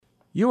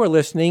You are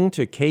listening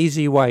to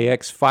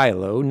KZYX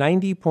Philo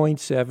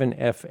 90.7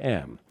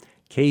 FM,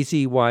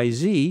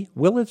 KZYZ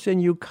Willits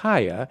and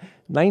Ukiah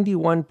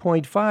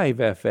 91.5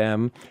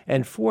 FM,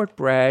 and Fort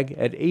Bragg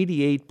at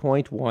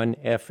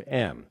 88.1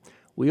 FM.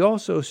 We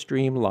also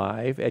stream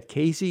live at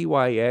kzyx.org.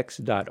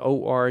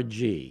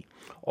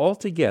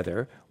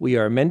 Altogether, we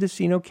are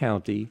Mendocino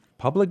County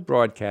Public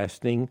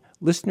Broadcasting,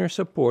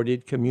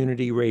 listener-supported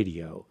community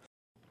radio.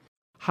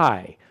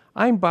 Hi,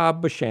 I'm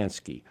Bob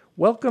Bashansky.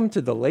 Welcome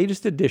to the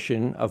latest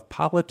edition of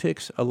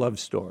Politics, a Love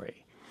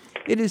Story.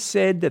 It is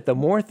said that the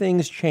more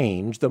things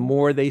change, the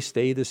more they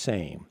stay the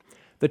same.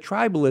 The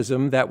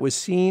tribalism that was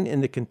seen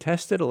in the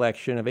contested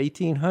election of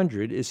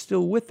 1800 is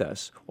still with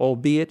us,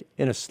 albeit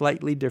in a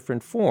slightly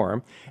different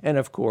form, and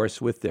of course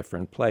with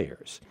different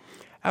players.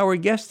 Our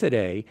guest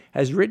today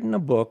has written a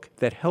book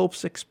that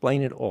helps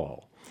explain it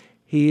all.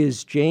 He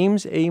is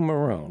James A.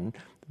 Marone,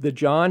 the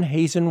John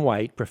Hazen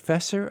White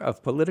Professor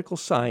of Political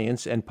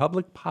Science and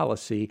Public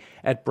Policy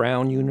at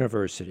Brown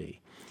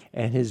University.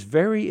 And his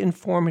very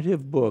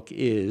informative book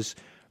is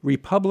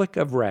Republic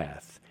of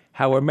Wrath: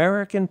 How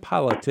American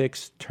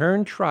Politics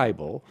Turned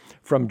Tribal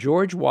from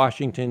George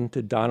Washington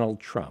to Donald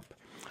Trump.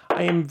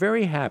 I am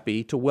very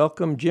happy to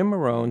welcome Jim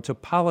Marone to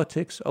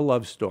Politics, a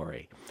Love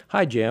Story.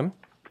 Hi, Jim.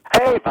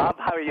 Hey, Bob.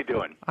 How are you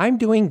doing? I'm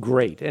doing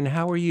great, and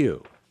how are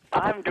you?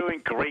 I'm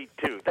doing great,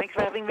 too. Thanks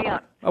for having me on.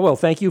 Oh, well,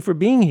 thank you for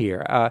being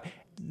here.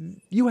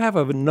 You have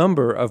a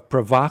number of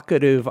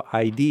provocative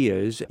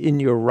ideas in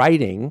your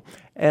writing,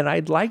 and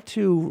I'd like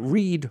to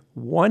read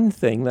one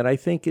thing that I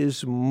think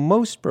is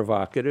most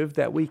provocative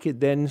that we could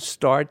then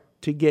start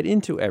to get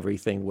into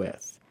everything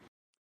with.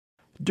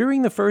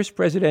 During the first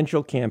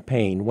presidential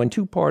campaign, when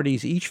two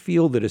parties each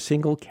fielded a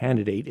single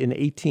candidate in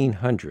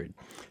 1800,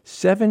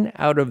 7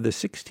 out of the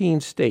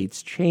 16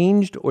 states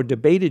changed or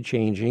debated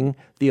changing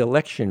the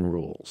election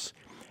rules.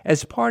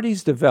 As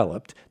parties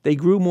developed, they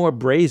grew more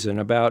brazen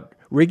about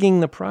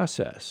rigging the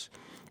process.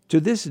 To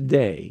this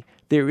day,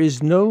 there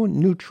is no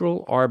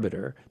neutral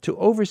arbiter to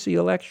oversee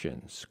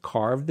elections,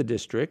 carve the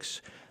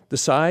districts,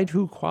 decide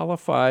who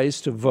qualifies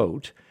to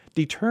vote,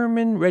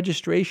 determine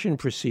registration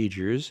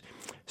procedures,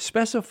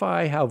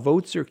 specify how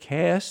votes are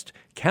cast,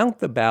 count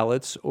the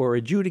ballots, or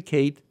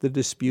adjudicate the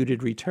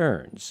disputed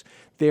returns.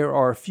 There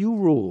are few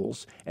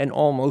rules and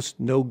almost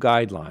no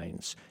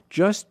guidelines,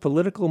 just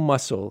political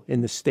muscle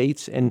in the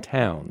states and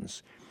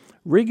towns.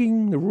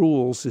 Rigging the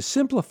rules is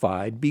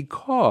simplified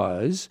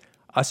because,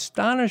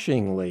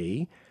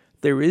 astonishingly,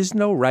 there is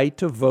no right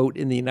to vote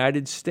in the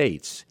United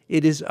States.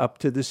 It is up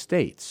to the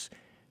states.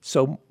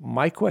 So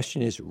my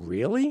question is,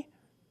 really?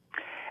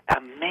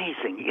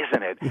 Amazing,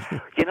 isn't it?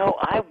 You know,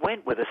 I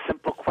went with a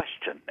simple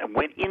question and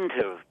went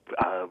into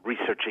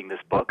researching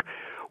this book,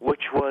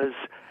 which was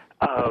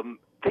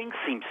things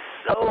seem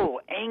so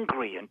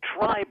angry and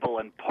tribal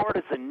and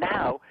partisan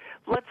now.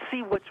 Let's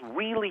see what's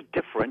really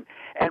different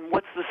and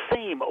what's the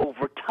same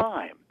over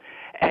time.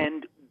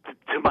 And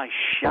to my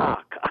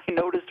shock, I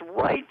noticed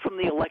right from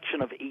the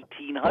election of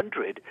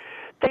 1800,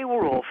 they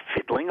were all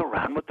fiddling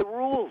around with the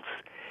rules.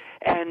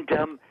 And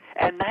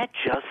that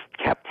just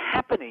kept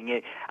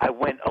happening. I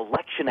went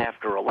election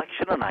after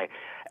election, and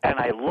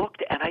I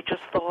looked, and I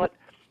just thought,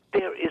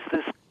 there is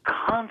this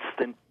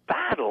constant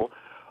battle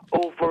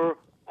over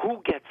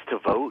who gets to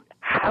vote,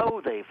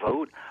 how they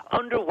vote,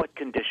 under what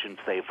conditions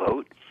they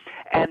vote,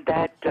 and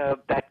that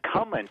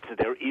comment,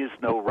 "There is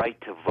no right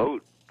to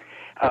vote,"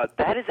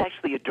 that is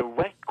actually a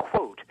direct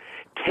quote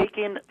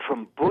taken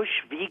from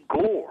Bush v.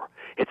 Gore.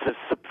 It's a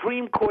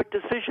Supreme Court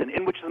decision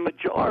in which the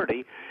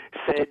majority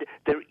said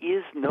there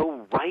is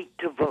no right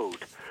to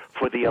vote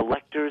for the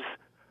electors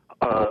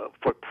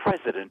for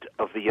President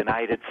of the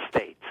United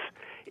States.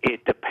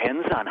 It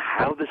depends on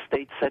how the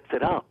state sets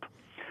it up.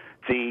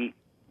 The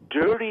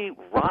dirty,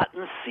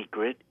 rotten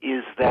secret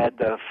is that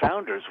the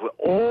founders, with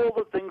all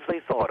the things they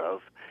thought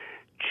of,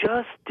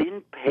 just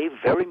didn't pay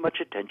very much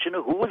attention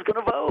to who was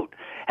going to vote.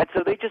 And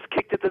so they just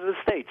kicked it to the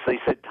states. They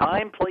said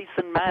time, place,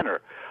 and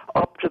manner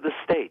up to the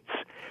states.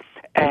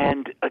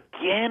 And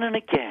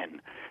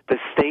again, the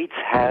states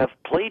have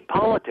played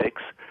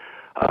politics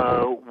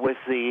with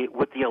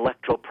the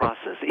electoral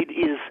process. It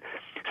is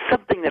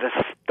something that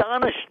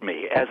astonished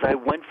me as I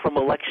went from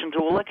election to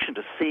election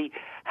to see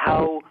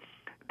how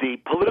the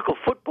political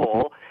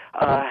football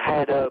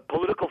had a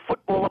political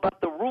football about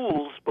the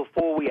rules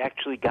before we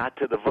actually got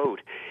to the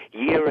vote,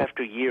 year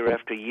after year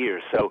after year.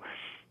 So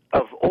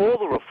of all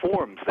the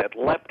reforms that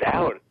leapt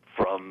out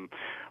from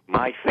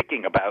my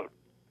thinking about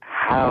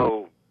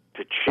how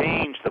to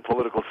change the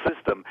political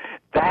system,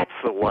 that's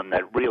the one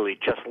that really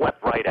just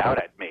leapt right out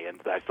at me. And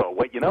I thought,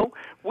 wait,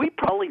 we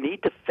probably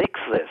need to fix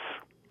this.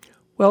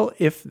 Well,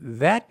 if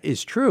that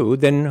is true,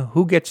 then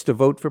who gets to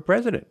vote for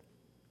president?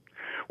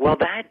 Well,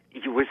 that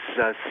was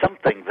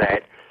something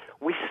that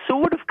we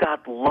sort of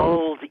got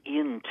lulled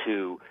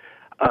into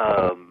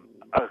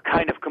a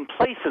kind of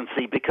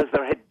complacency because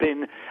there had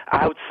been,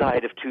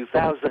 outside of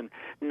 2000,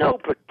 no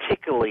particular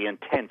particularly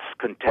intense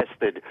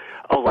contested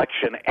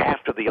election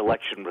after the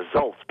election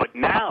results. But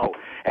now,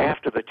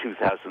 after the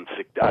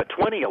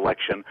 2020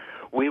 election,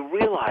 we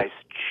realize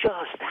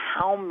just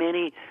how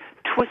many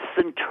twists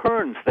and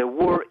turns there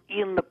were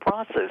in the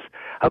process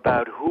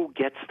about who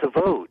gets to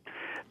vote.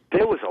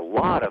 There was a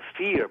lot of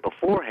fear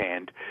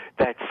beforehand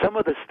that some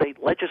of the state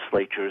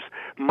legislatures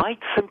might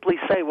simply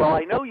say, well,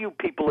 I know you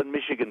people in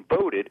Michigan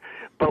voted,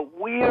 but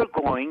we're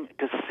going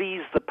to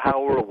seize the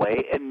power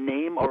away and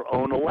name our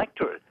own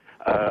electors.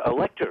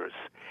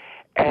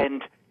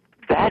 And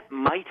that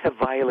might have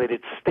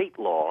violated state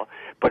law,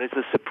 but as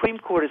the Supreme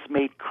Court has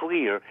made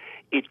clear,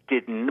 it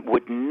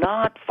would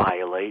not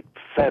violate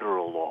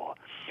federal law.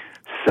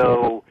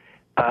 So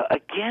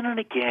again and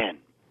again,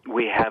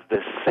 we have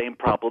this same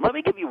problem. Let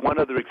me give you one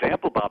other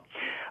example, Bob.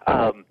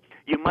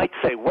 You might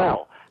say,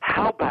 well,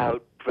 how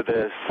about for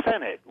the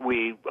Senate?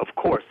 We, of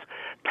course,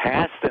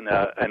 passed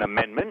an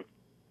amendment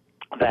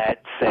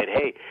that said,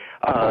 hey,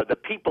 the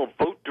people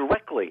vote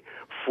directly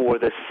for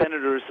the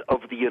senators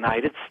of the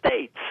United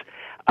States.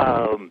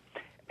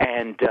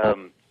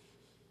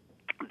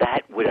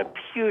 That would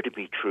appear to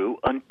be true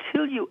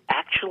until you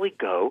actually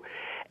go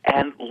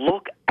and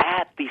look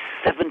at the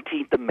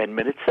 17th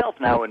Amendment itself.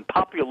 Now, in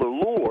popular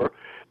lore,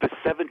 the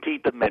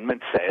 17th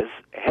Amendment says,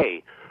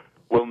 hey,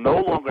 we'll no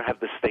longer have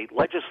the state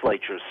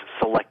legislatures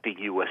selecting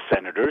U.S.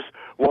 senators.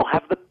 We'll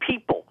have the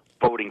people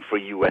voting for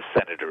U.S.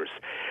 senators.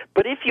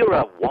 But if you're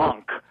a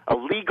wonk, a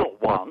legal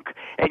wonk,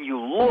 and you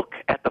look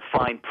at the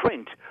fine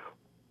print,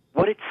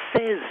 what it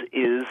says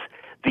is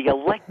the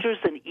electors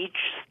in each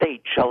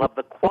state shall have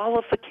the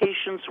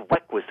qualifications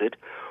requisite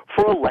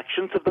for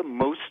elections of the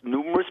most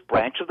numerous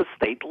branch of the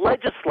state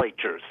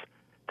legislatures.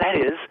 That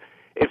is,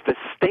 if the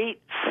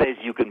state says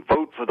you can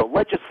vote for the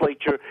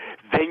legislature,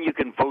 then you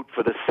can vote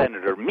for the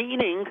senator,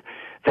 meaning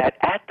that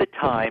at the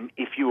time,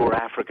 if you were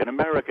African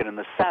American in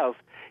the South,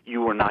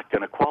 you were not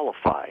going to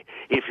qualify.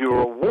 If you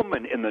were a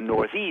woman in the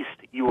Northeast,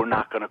 you were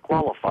not going to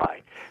qualify.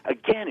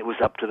 Again, it was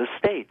up to the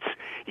states.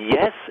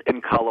 Yes,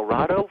 in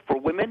Colorado for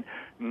women,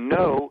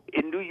 no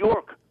in New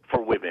York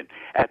for women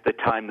at the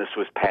time this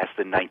was passed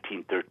in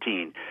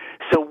 1913.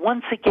 So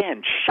once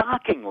again,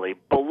 shockingly,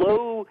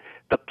 below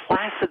the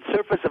placid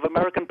surface of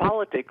American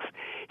politics,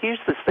 here's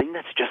this thing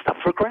that's just up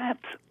for grabs.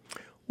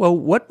 Well,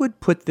 what would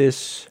put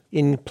this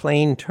in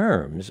plain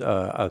terms?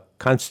 A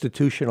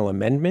constitutional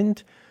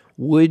amendment?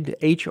 Would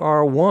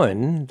H.R.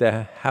 1,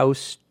 the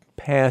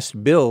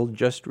House-passed bill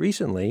just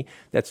recently,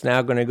 that's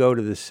now going to go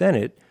to the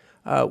Senate,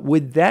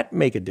 would that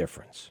make a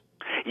difference?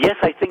 Yes,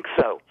 I think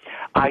so.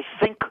 I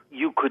think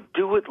you could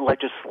do it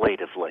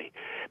legislatively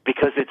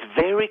because it's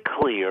very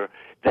clear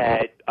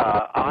that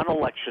on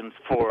elections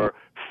for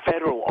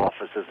federal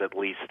offices at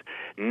least,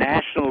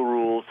 national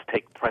rules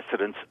take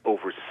precedence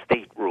over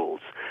state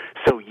rules.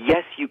 So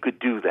yes, you could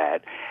do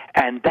that.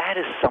 And that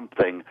is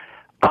something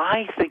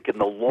I think in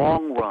the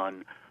long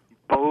run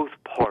both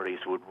parties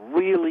would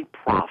really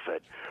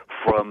profit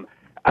from.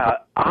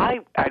 I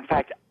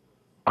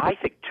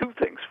think two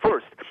things.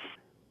 First,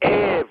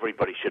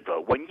 everybody should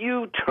vote. When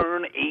you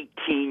turn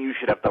 18, you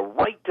should have the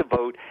right to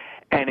vote,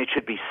 and it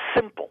should be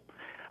simple.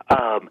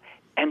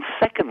 And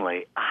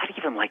secondly, I'd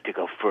even like to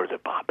go further,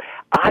 Bob.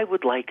 I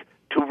would like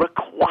to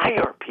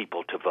require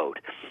people to vote.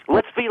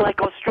 Let's be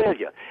like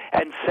Australia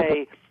and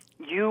say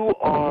you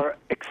are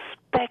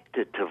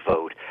expected to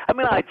vote. I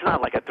mean, it's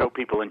not like I throw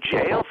people in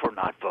jail for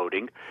not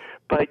voting,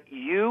 but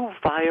you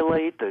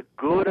violate the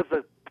good of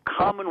the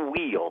common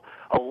weal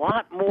a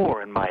lot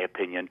more, in my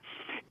opinion,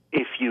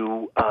 if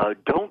you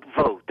don't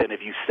vote than if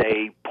you,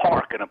 say,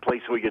 park in a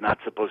place where you're not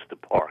supposed to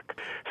park.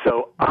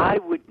 So I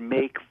would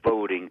make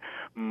voting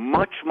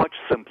much, much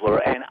simpler,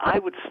 and I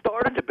would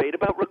start a debate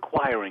about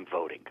requiring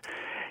voting.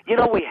 You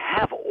know, we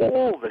have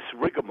all this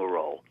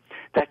rigmarole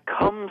that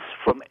comes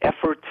from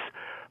efforts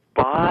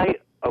by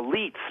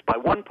elites, by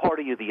one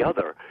party or the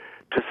other,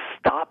 to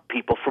stop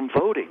people from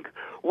voting.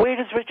 Where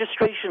does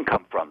registration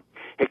come from?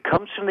 It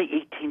comes from the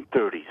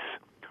 1830s,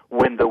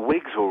 when the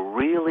Whigs were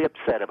really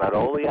upset about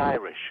all the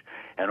Irish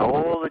and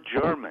all the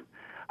German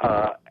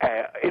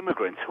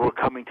immigrants who were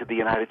coming to the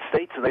United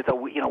States, and they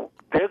thought,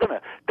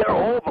 they're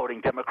all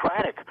voting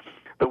Democratic.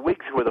 The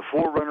Whigs, who were the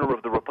forerunner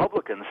of the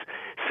Republicans,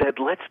 said,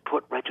 let's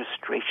put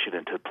registration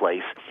into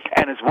place.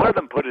 And as one of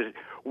them put it,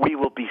 we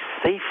will be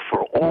safe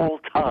for all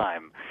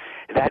time.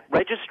 That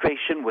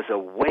registration was a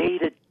way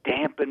to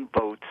dampen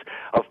votes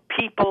of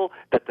people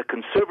that the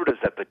conservatives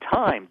at the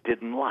time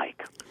didn't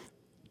like.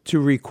 To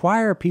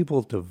require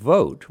people to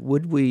vote,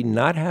 would we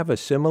not have a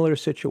similar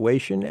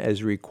situation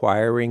as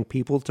requiring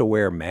people to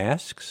wear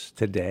masks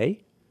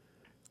today?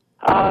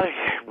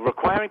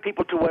 Requiring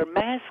people to wear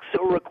masks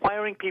or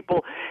requiring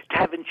people to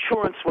have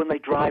insurance when they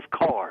drive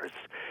cars.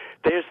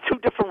 There's two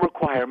different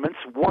requirements,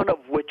 one of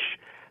which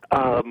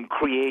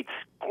creates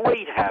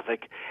great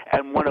havoc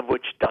and one of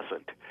which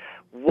doesn't.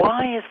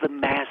 Why is the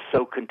mask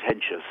so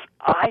contentious?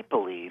 I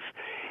believe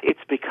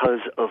it's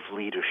because of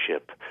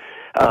leadership.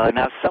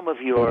 Now, some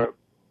of your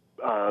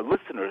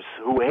listeners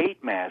who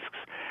hate masks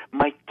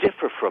might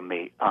differ from from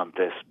me on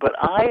this, but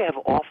I have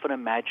often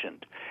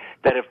imagined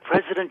that if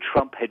President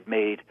Trump had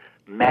made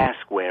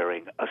mask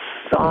wearing a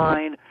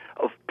sign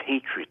of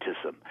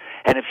patriotism,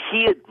 and if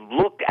he had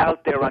looked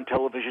out there on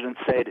television and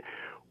said,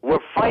 we're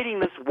fighting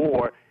this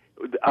war,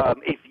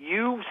 if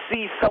you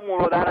see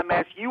someone without a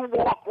mask, you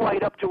walk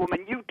right up to him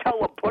and you tell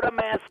him, put a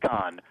mask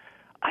on.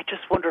 I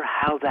just wonder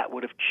how that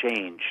would have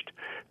changed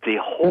the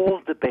whole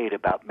debate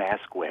about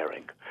mask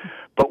wearing.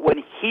 But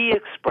when he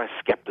expressed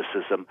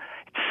skepticism,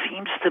 it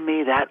seems to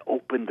me that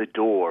opened the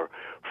door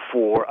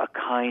for a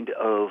kind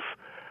of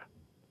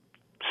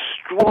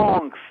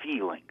strong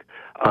feeling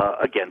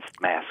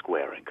against mask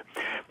wearing.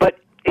 But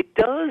it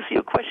does,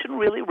 your question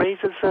really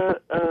raises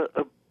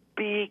a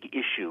big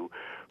issue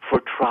for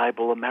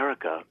tribal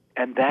America,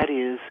 and that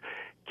is,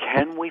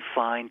 can we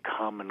find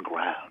common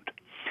ground?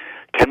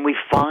 Can we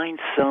find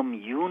some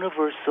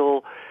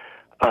universal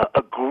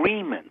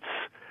agreements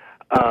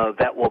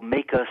that will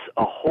make us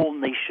a whole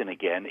nation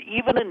again,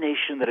 even a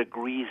nation that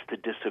agrees to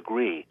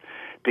disagree?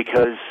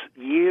 Because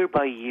year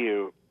by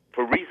year,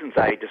 for reasons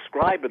I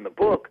describe in the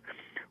book,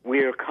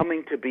 we're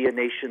coming to be a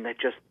nation that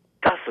just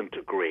doesn't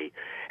agree,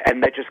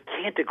 and that just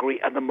can't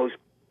agree on the most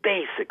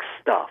basic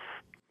stuff.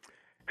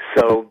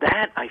 So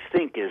that, I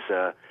think, is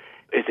a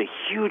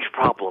huge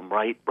problem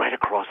right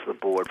across the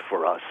board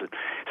for us, and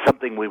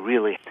something we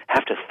really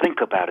have to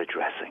think about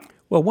addressing.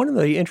 Well, one of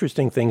the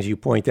interesting things you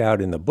point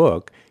out in the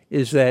book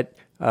is that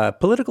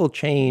political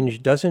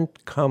change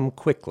doesn't come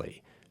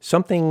quickly.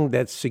 Something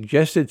that's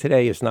suggested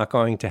today is not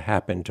going to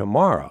happen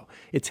tomorrow.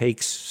 It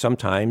takes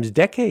sometimes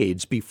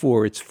decades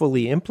before it's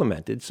fully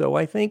implemented. So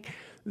I think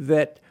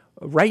that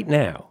right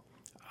now,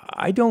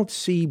 I don't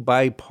see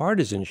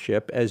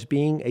bipartisanship as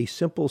being a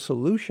simple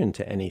solution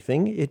to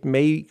anything. It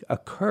may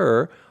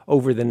occur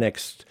over the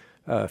next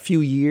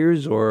few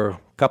years or a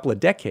couple of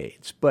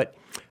decades. But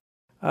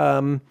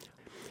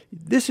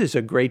this is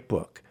a great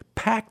book,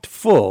 packed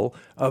full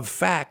of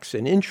facts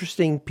and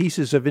interesting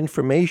pieces of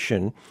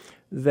information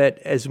that,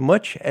 as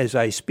much as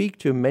I speak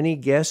to many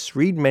guests,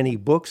 read many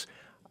books,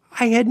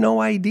 I had no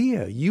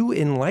idea. You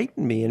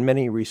enlightened me in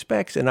many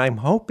respects, and I'm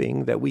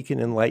hoping that we can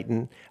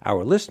enlighten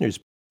our listeners.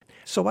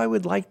 So I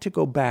would like to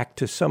go back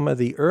to some of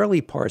the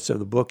early parts of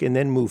the book and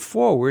then move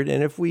forward.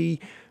 And if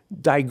we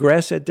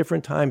digress at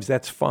different times,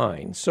 that's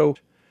fine. So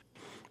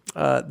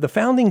the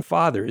Founding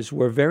Fathers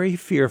were very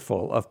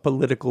fearful of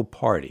political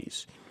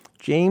parties.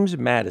 James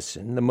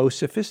Madison, the most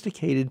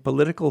sophisticated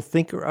political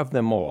thinker of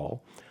them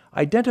all,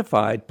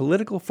 identified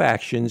political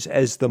factions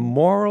as the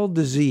moral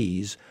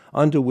disease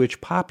under which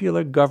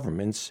popular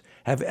governments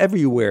have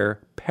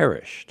everywhere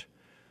perished.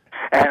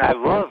 And I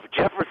love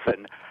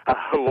Jefferson,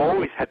 who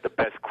always had the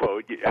best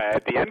quote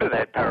at the end of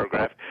that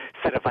paragraph,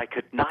 said, if I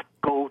could not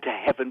go to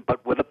heaven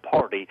but with a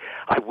party,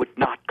 I would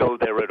not go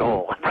there at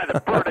all. I'd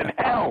rather burn in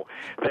hell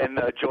than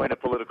join a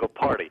political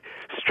party.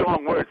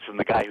 Strong words from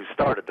the guy who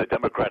started the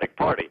Democratic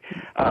Party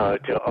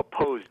to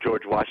oppose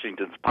George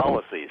Washington's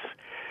policies.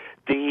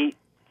 The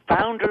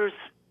founders,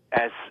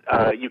 as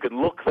you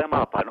can look them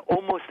up on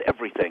almost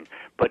everything,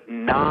 but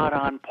not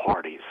on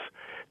parties.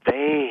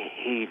 They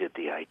hated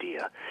the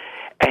idea.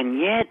 And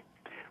yet,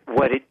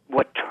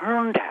 what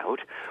turned out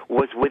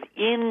was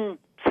within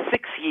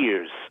 6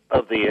 years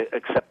of the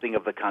accepting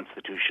of the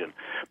Constitution,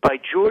 by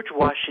George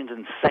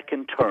Washington's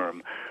second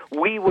term,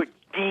 we were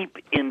deep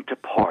into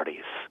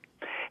parties.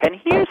 And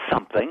here's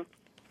something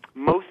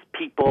most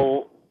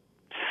people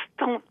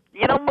don't,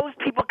 most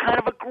people kind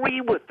of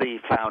agree with the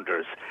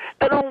founders.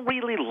 They don't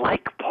really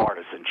like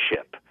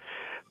partisanship.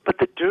 But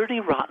the dirty,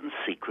 rotten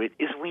secret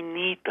is we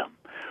need them.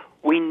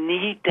 We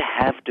need to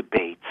have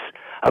debates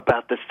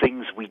about the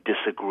things we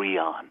disagree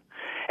on.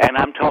 And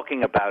I'm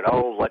talking about,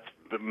 let's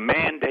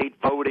mandate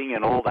voting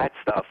and all that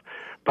stuff.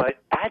 But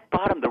at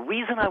bottom, the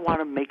reason I want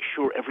to make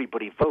sure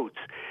everybody votes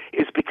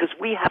is because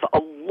we have a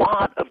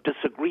lot of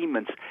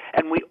disagreements,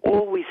 and we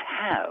always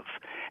have.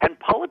 And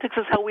politics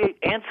is how we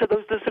answer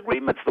those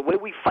disagreements, the way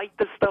we fight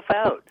this stuff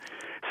out.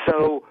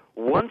 So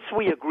once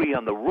we agree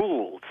on the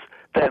rules,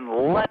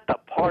 then let the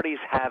parties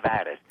have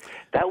at it.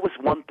 That was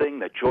one thing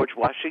that George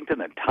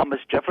Washington and Thomas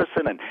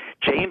Jefferson and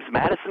James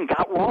Madison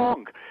got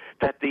wrong,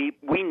 that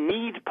we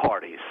need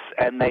parties,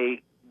 and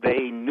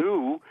they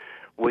knew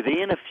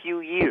within a few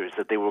years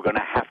that they were going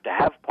to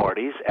have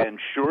parties, and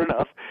sure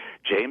enough,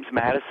 James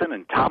Madison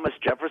and Thomas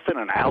Jefferson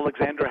and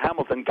Alexander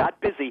Hamilton got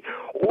busy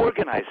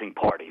organizing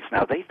parties.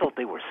 Now, they thought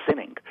they were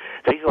sinning.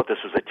 They thought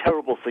this was a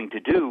terrible thing to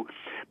do,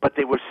 but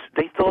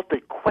they thought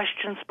the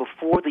questions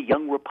before the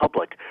young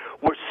republic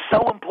were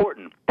so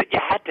important that you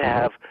had to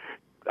have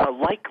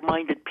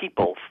like-minded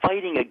people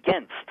fighting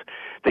against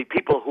the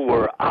people who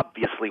were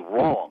obviously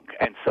wrong.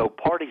 And so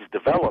parties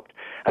developed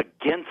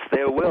against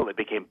their will. They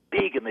became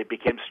big and they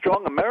became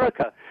strong.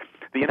 America,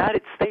 the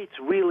United States,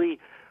 really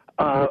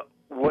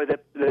were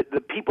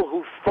the people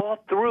who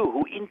thought through,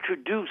 who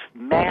introduced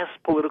mass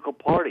political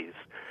parties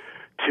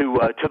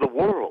to the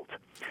world.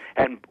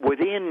 And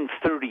within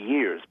 30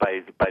 years,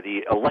 by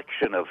the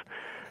election of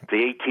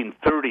the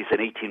 1830s and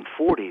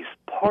 1840s,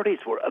 parties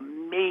were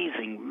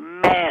amazing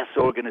mass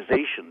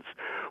organizations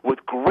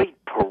with great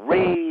parades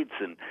parades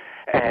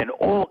and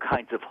all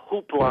kinds of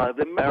hoopla.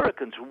 The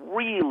Americans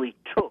really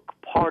took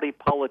party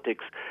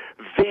politics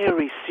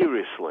very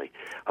seriously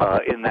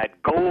in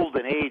that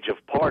golden age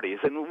of parties,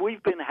 and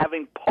we've been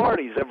having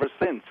parties ever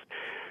since.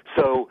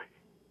 So,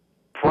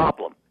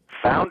 problem.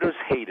 Founders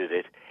hated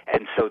it,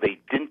 and so they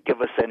didn't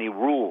give us any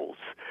rules.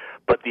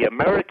 But the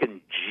American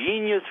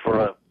genius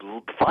for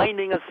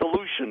finding a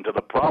solution to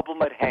the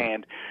problem at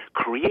hand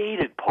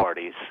created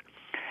parties,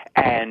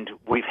 and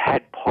we've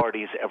had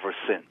parties ever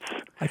since.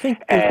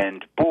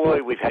 And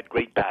boy, we've had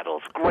great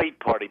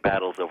party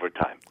battles over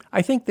time.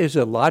 I think there's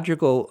a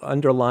logical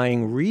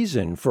underlying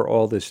reason for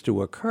all this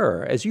to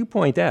occur. As you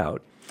point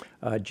out,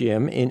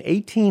 Jim, in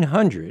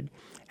 1800,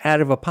 out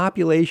of a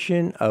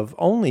population of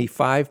only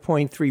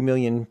 5.3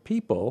 million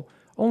people,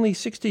 only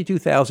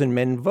 62,000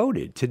 men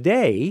voted.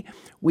 Today,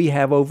 we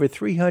have over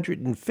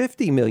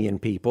 350 million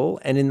people,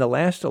 and in the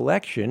last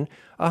election,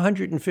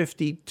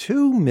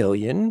 152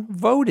 million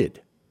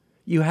voted.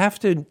 You have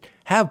to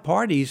have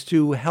parties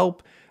to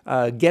help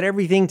get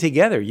everything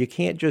together. You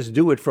can't just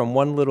do it from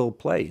one little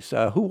place.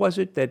 Who was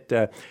it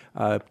that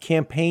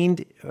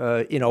campaigned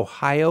in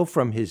Ohio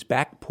from his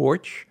back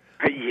porch?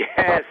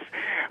 Yes.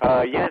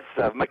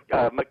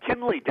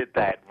 McKinley did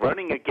that,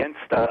 running against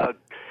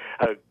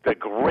the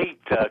great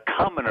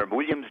commoner,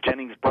 William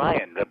Jennings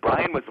Bryan.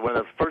 Bryan was one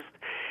of the first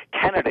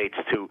candidates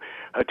to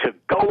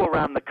go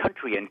around the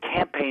country and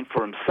campaign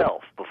for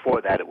himself.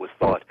 Before that, it was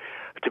thought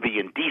to be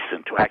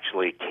indecent to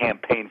actually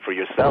campaign for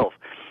yourself.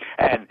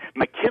 And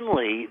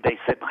McKinley, they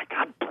said, "My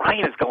God,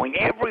 Bryan is going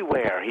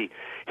everywhere."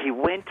 He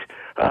went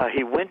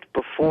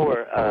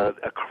before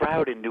a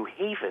crowd in New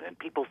Haven, and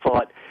people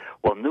thought,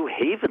 "Well, New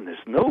Haven,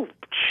 there's no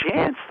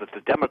chance that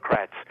the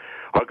Democrats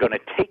are going to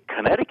take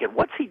Connecticut.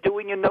 What's he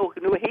doing in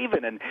New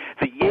Haven?" And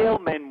the Yale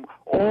men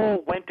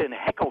all went and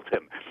heckled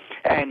him.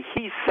 And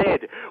he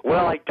said,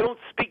 "Well, I don't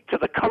speak to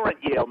the current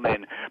Yale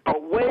men,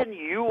 but when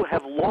you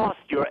have lost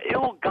your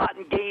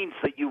ill-gotten gains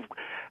that you've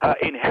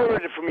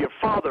inherited from your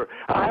father,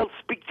 I'll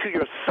speak to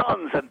your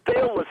sons, and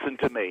they'll listen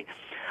to me."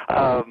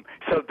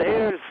 So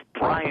there's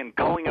Bryan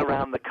going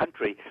around the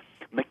country.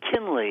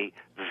 McKinley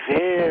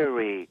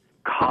very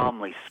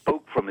calmly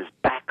spoke from his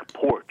back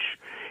porch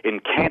in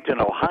Canton,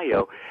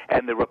 Ohio,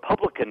 and the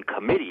Republican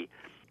committee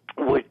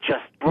would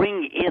just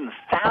bring in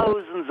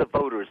thousands of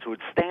voters who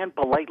would stand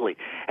politely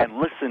and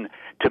listen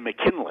to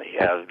McKinley.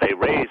 They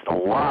raised a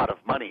lot of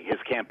money.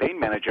 His campaign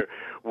manager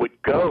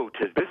would go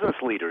to business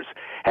leaders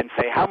and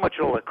say, "How much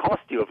will it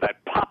cost you if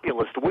that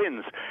populist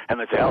wins?" And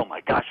they'd say, "Oh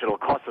my gosh, it'll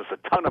cost us a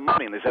ton of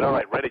money." And they said, "All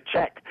right, write a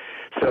check."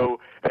 So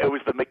it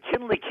was the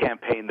McKinley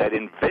campaign that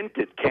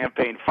invented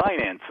campaign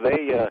finance.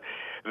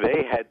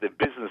 They had the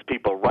business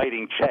people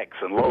writing checks,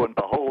 and lo and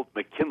behold,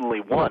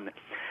 McKinley won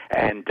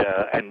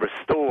and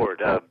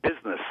restored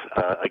business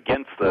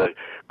against the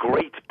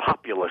great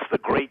populace, the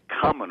great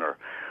commoner,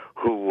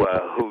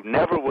 who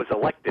never was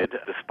elected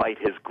despite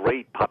his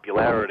great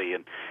popularity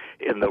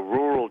in the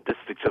rural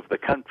districts of the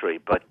country.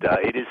 But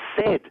it is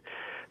said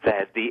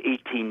that the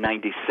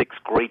 1896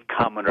 great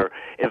commoner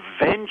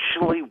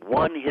eventually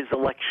won his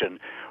election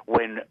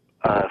when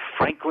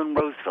Franklin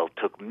Roosevelt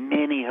took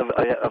many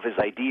of his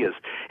ideas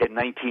in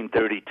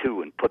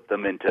 1932 and put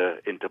them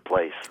into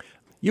place.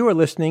 You are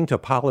listening to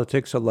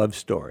Politics, a Love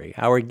Story.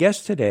 Our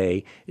guest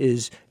today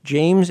is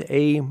James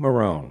A.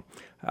 Morone,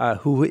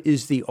 who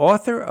is the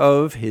author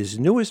of his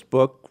newest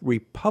book,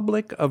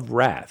 Republic of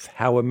Wrath: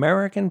 How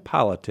American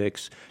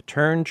Politics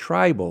Turned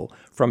Tribal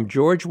from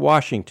George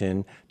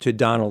Washington to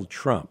Donald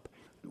Trump.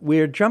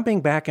 We're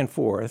jumping back and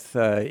forth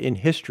in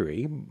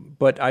history,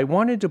 but I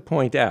wanted to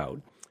point out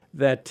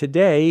that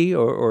today,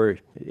 or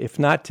if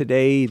not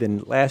today, then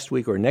last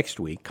week or next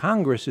week,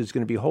 Congress is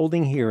going to be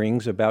holding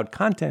hearings about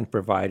content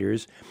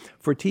providers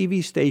for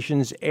TV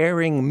stations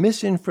airing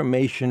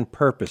misinformation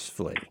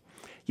purposefully.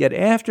 Yet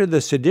after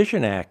the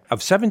Sedition Act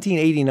of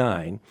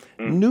 1789,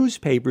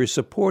 newspapers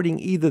supporting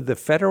either the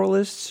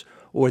Federalists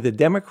or the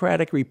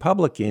Democratic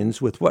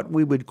Republicans with what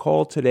we would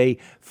call today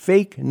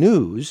fake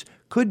news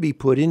could be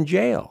put in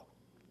jail.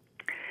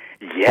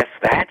 Yes,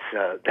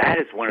 that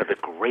is one of the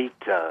great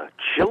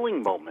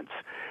chilling moments.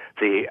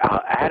 The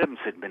Adams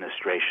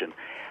administration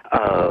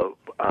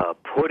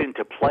put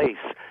into place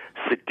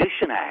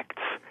sedition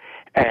acts,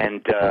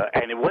 and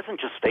it wasn't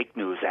just fake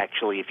news.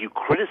 Actually, if you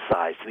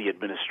criticized the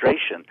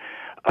administration,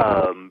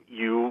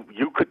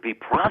 you could be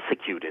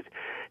prosecuted.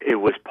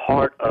 It was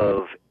part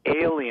of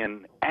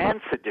Alien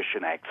and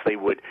Sedition Acts. They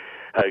would.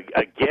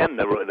 Again,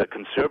 the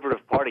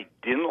Conservative Party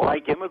didn't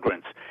like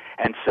immigrants,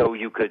 and so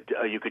you could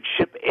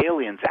ship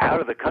aliens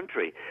out of the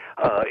country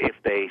if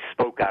they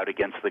spoke out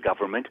against the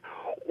government,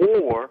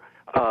 or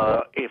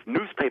if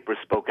newspapers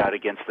spoke out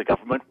against the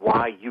government.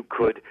 Why you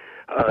could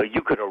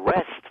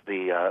arrest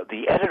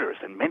the editors,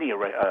 and many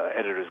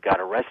editors got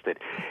arrested.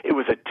 It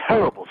was a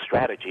terrible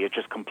strategy. It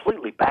just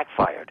completely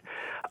backfired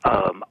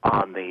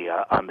on the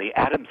the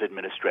Adams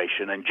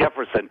administration, and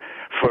Jefferson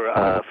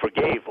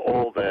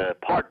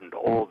pardoned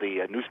all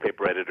the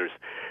newspaper editors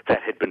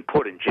that had been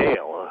put in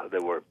jail.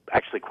 There were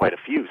actually quite a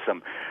few,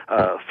 some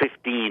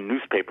 15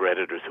 newspaper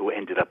editors who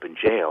ended up in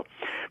jail.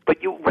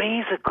 But you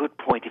raise a good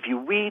point. If you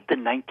read the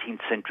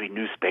 19th century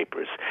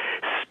newspapers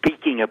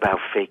speaking about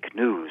fake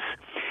news,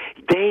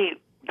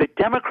 the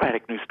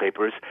Democratic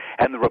newspapers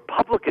and the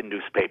Republican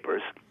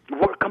newspapers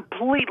were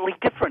completely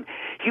different.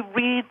 You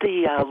read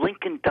the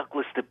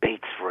Lincoln-Douglas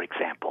debates, for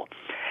example,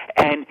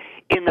 and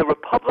in the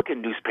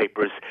Republican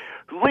newspapers,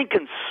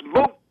 Lincoln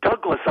smoked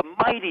Douglas a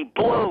mighty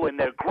blow in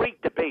their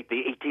great debate,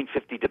 the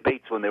 1850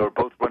 debates when they were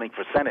both running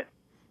for Senate.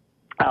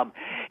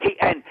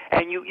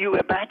 You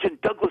imagine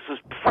Douglas was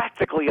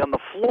practically on the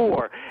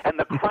floor, and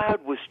the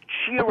crowd was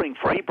cheering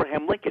for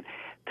Abraham Lincoln.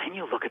 Then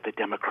you look at the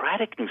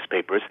Democratic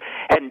newspapers,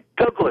 and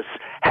Douglas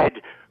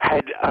had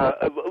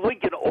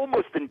Lincoln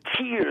almost in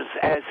tears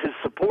as his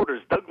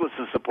supporters,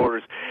 Douglas's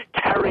supporters,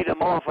 carried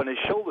him off on his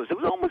shoulders. It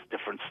was almost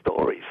different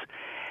stories.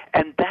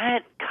 And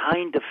that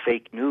kind of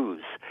fake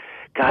news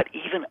got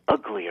even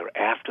uglier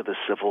after the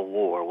Civil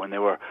War, when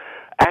there were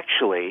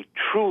actually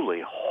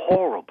truly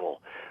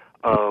horrible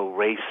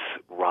race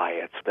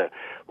riots, the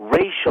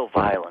racial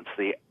violence,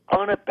 the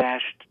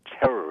unabashed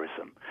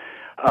terrorism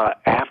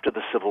after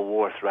the Civil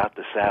War throughout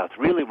the South,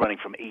 really running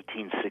from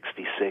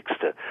 1866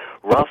 to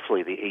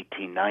roughly the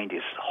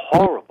 1890s.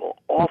 Horrible,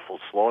 awful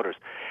slaughters.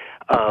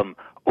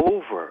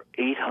 Over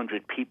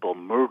 800 people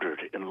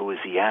murdered in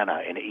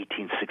Louisiana in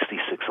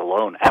 1866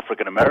 alone.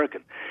 African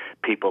American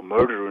people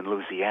murdered in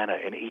Louisiana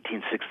in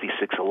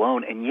 1866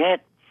 alone, and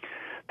yet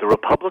the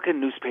Republican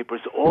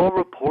newspapers all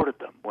reported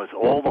them, was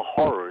all the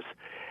horrors,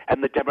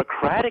 and the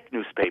Democratic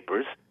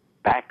newspapers,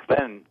 back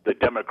then the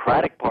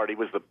Democratic Party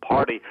was the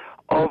party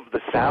of the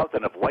South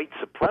and of white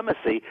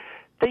supremacy,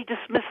 they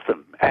dismissed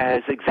them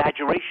as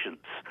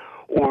exaggerations,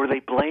 or they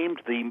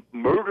blamed the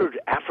murdered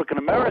African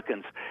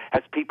Americans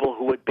as people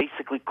who had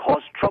basically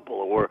caused trouble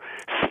or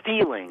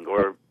stealing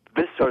or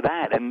this or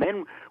that. And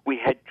then we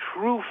had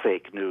true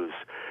fake news.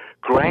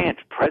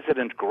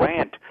 President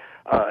Grant,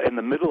 in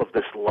the middle of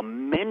this,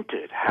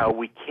 lamented how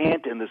we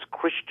can't, in this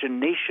Christian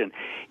nation,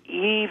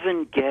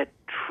 even get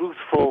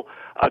truthful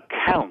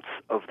accounts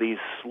of these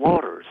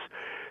slaughters.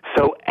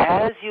 So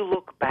as you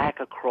look back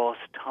across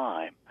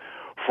time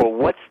for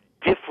what's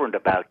different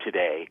about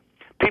today,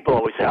 people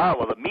always say,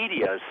 well, the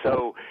media is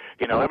so,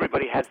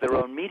 everybody has their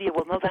own media.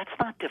 Well, no, that's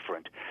not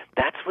different.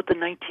 That's what the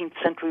 19th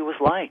century was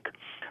like.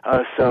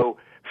 So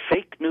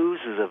fake news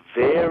is a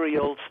very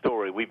old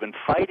story. We've been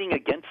fighting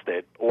against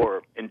it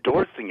or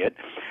endorsing it,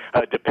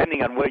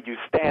 depending on where you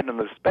stand on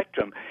the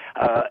spectrum,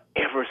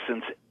 ever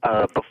since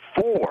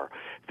before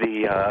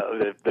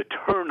the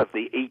turn of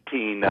the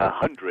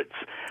 1800s,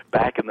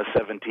 back in the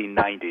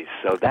 1790s.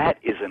 So that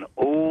is an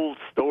old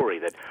story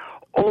that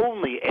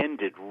only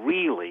ended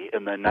really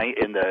in the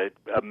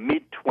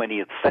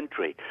mid-20th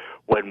century,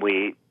 when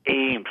we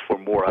aimed for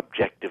more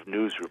objective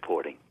news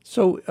reporting.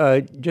 So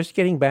just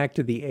getting back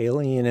to the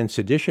Alien and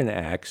Sedition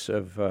Acts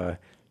of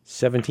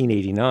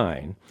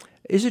 1789,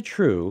 is it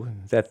true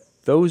that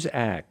those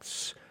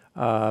acts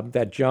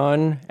that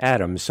John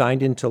Adams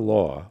signed into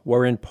law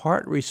were in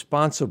part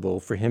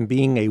responsible for him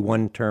being a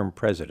one-term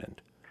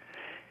president?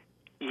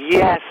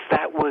 Yes,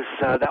 that was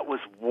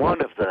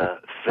one of the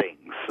things.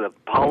 The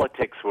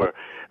politics were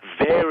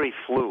very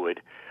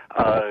fluid.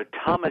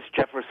 Thomas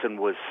Jefferson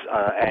was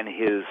and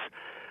his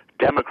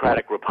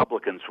Democratic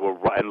Republicans were,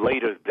 and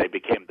later they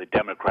became the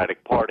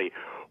Democratic Party,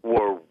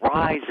 were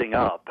rising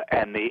up,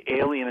 and the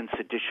Alien and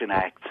Sedition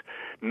Acts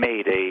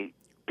made a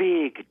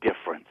big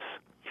difference.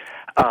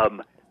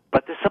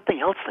 But there's something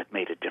else that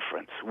made a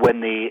difference.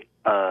 When the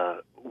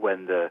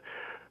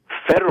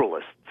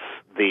Federalists,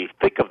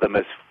 think of them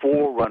as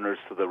forerunners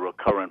to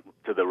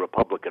the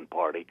Republican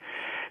Party,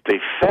 the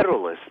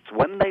Federalists,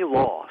 when they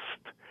lost,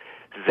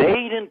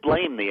 they didn't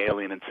blame the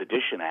Alien and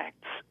Sedition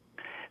Acts.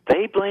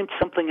 They blamed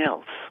something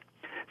else.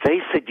 They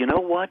said, you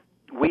know what?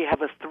 We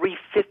have a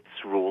 3/5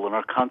 rule in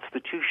our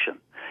Constitution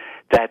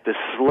that the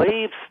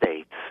slave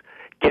states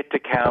get to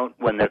count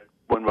when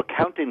we're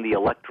counting the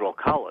Electoral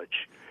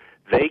College.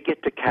 They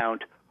get to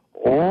count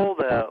all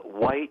the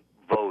white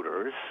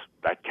voters.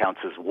 That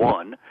counts as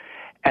one.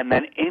 And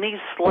then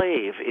any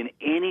slave in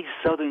any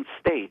southern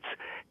states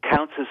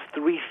counts as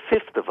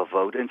 3/5 of a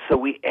vote. And so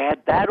we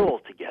add that all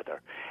together.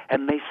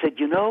 And they said,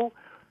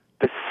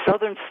 the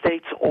southern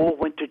states all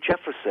went to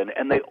Jefferson,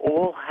 and they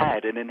all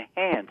had an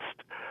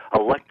enhanced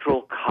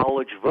electoral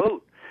college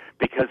vote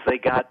because they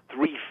got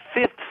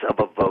 3/5 of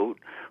a vote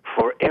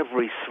for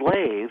every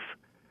slave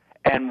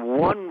and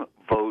one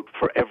vote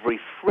for every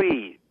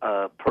free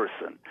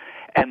person.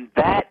 And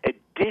that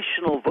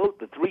additional vote,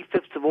 the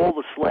 3/5 of all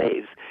the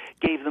slaves,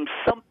 gave them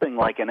something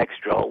like an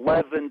extra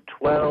 11,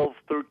 12,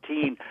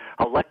 13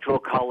 electoral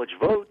college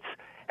votes.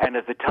 And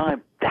at the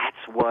time,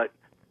 that's what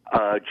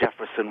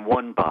Jefferson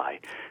won by.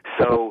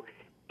 So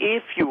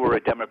if you were a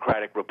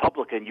Democratic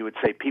Republican, you would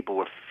say people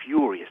were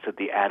furious at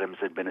the Adams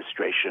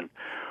administration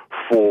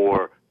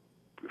for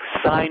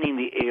signing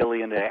the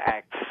Alien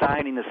Act,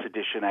 signing the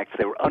Sedition Acts.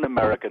 They were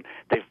un-American.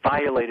 They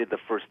violated the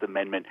First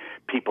Amendment.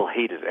 People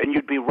hated it. And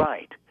you'd be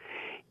right.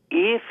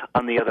 If,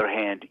 on the other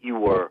hand, you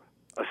were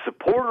a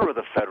supporter of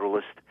the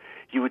Federalist,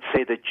 you would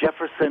say that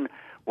Jefferson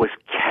was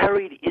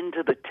carried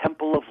into the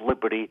Temple of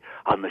Liberty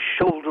on the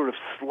shoulder of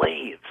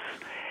slaves.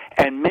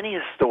 And many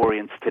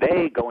historians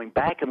today, going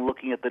back and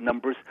looking at the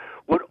numbers,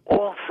 would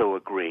also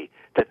agree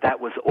that that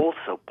was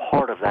also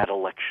part of that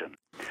election.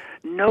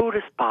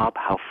 Notice, Bob,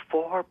 how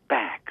far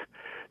back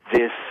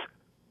this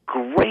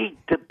great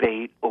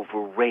debate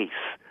over race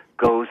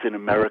goes in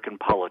American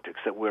politics,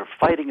 that we're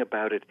fighting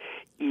about it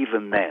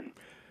even then.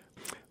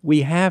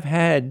 We have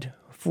had,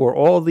 for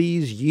all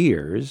these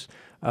years,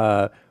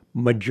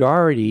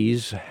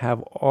 majorities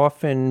have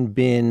often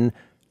been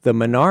the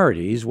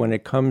minorities when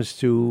it comes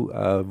to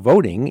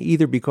voting,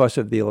 either because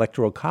of the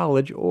Electoral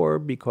College or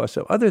because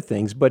of other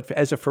things. But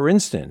for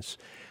instance,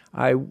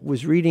 I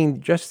was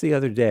reading just the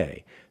other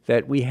day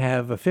that we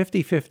have a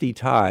 50-50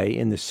 tie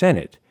in the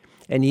Senate,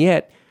 and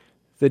yet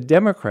the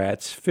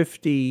Democrats'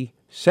 50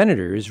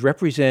 senators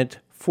represent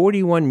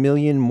 41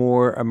 million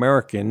more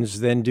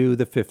Americans than do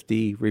the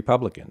 50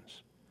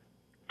 Republicans.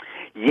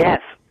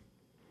 Yes,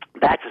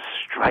 that's a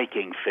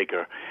striking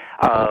figure.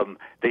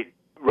 The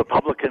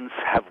Republicans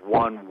have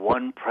won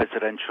one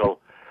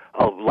presidential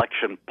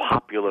election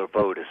popular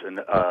vote, and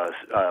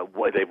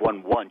they've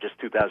won one, just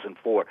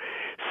 2004.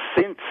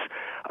 Since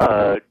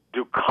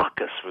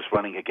Dukakis was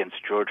running against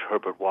George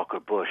Herbert Walker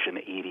Bush in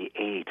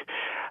 '88.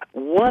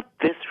 What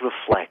this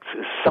reflects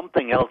is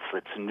something else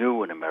that's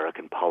new in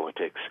American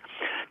politics.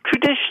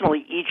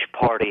 Traditionally, each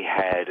party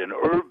had an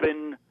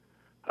urban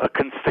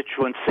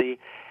constituency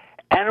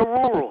and a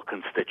rural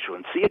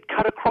constituency. It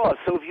cut across.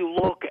 So if you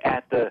look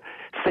at the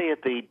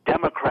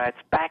Democrats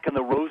back in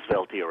the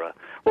Roosevelt era,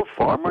 well,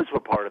 farmers were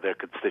part of their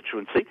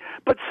constituency,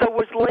 but so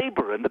was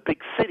labor in the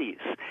big cities.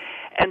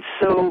 And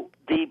so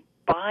the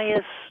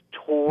bias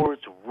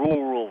towards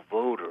rural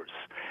voters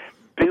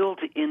built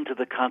into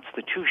the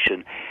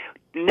Constitution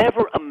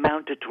never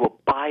amounted to a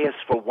bias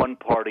for one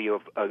party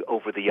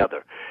over the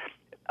other.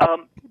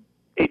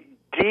 It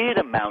did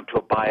amount to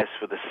a bias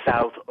for the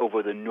South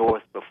over the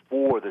North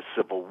before the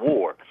Civil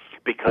War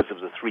because of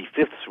the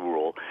 3/5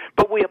 rule.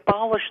 But we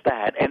abolished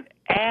that, and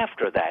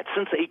after that,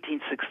 since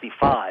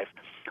 1865,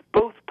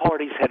 both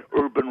parties had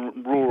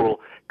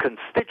urban-rural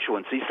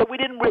constituencies, so we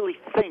didn't really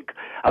think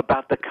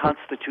about the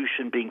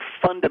Constitution being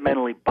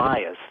fundamentally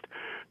biased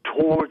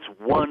towards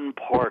one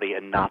party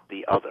and not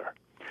the other.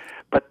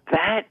 But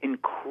that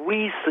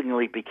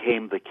increasingly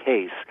became the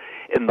case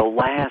in the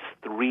last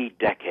 3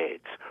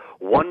 decades.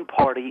 One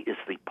party is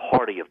the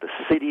party of the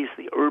cities,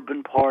 the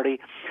urban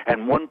party,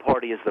 and one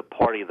party is the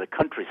party of the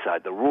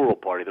countryside, the rural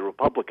party, the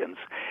Republicans.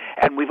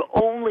 And we've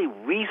only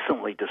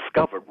recently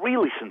discovered,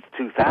 really since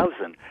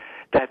 2000,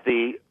 that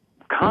the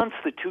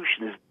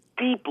Constitution is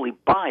deeply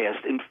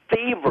biased in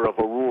favor of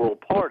a rural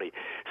party.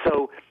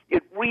 So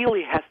it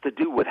really has to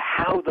do with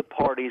how the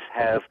parties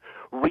have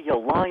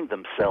realigned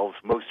themselves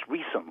most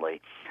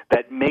recently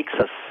that makes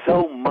us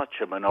so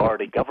much a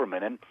minority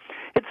government. And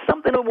it's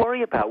something to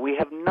worry about. We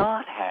have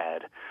not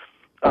had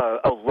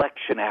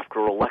election after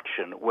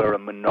election where a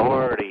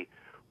minority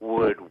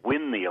would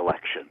win the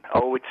election.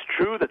 Oh, it's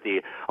true that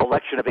the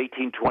election of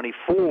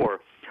 1824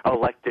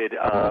 elected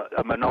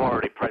a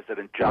minority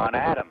president, John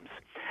Adams.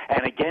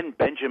 And again,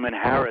 Benjamin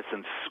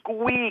Harrison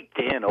squeaked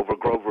in over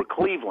Grover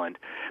Cleveland.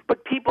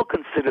 But people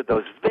considered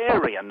those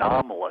very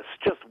anomalous,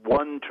 just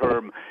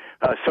one-term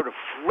sort of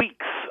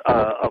freaks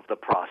of the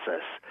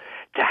process.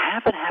 To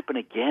have it happen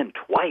again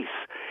twice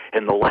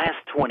in the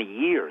last 20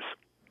 years,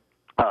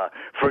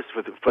 first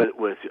with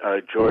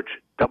George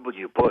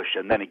W. Bush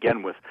and then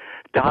again with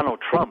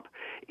Donald Trump,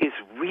 is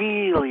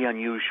really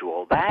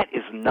unusual. That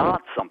is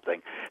not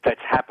something that's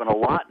happened a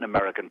lot in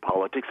American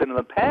politics. And in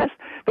the past,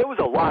 there was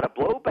a lot of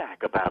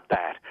blowback about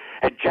that.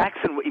 And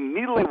Jackson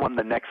immediately won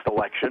the next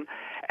election,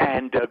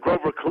 and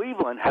Grover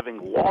Cleveland, having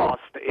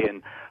lost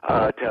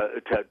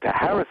to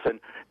Harrison,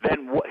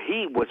 then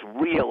he was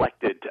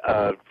reelected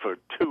for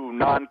 2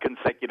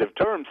 non-consecutive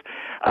terms.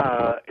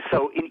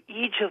 So in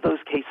each of those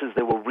cases,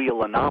 there were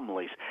real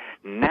anomalies.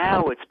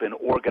 Now it's been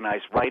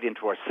organized right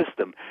into our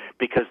system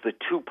because the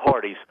two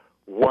parties,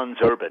 one's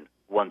urban,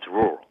 one's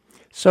rural.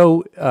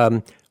 So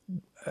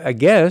I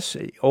guess,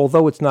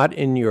 although it's not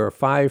in your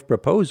 5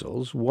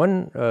 proposals,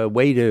 one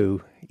way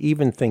to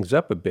even things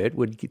up a bit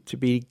would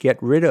be get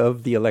rid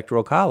of the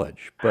Electoral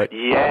College. But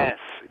yes,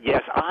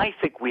 I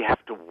think we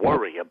have to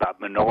worry about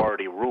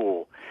minority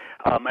rule.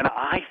 And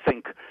I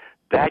think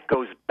that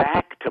goes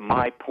back to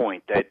my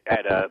point that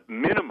at a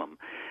minimum,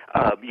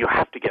 you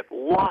have to get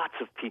lots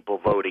of people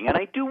voting. And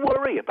I do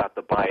worry about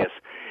the bias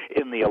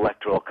in the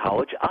Electoral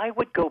College. I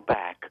would go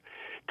back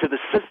to the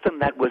system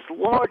that was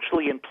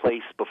largely in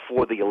place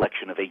before the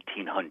election of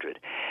 1800.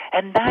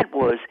 And that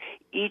was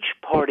each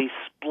party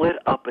split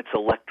up its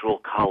Electoral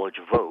College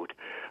vote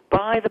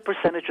by the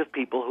percentage of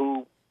people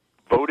who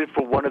voted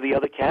for one of the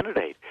other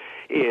candidate.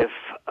 If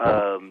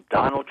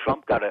Donald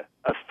Trump got a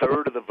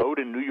third of the vote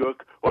in New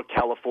York or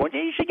California,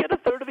 he should get a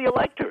third of the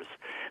electors.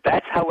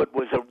 That's how it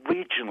was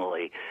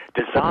originally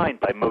designed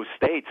by most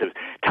states. It was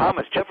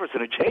Thomas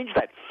Jefferson who changed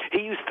that.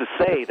 He used to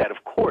say that,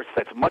 of course,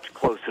 that's much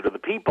closer to the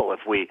people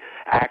if we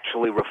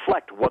actually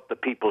reflect what the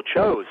people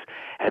chose.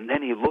 And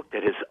then he looked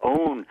at his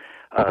own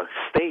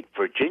state,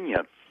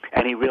 Virginia,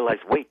 and he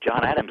realized, wait,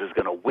 John Adams is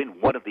going to win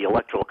one of the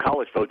electoral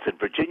college votes in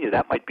Virginia.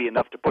 That might be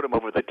enough to put him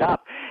over the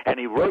top. And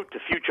he wrote to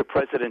future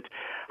President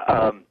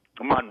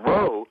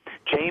Monroe,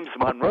 James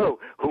Monroe,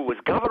 who was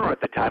governor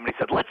at the time, and he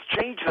said, let's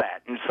change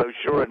that. And so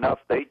sure enough,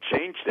 they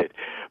changed it.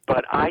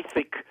 But I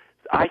think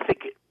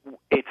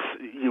it's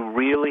you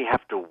really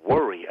have to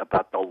worry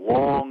about the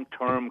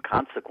long-term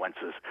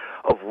consequences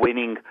of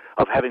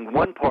having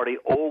one party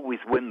always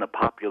win the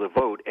popular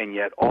vote and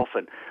yet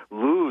often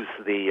lose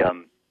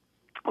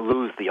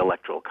the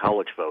electoral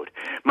college vote.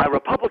 My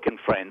Republican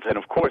friends, and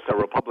of course our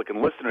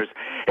Republican listeners,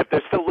 if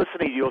they're still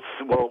listening,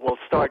 will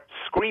start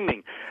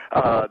screaming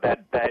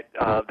that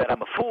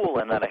I'm a fool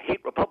and that I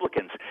hate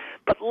Republicans.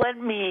 But let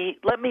me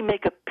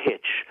make a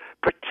pitch,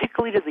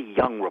 particularly to the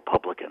young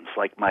Republicans,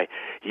 like my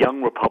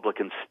young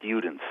Republican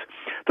students.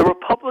 The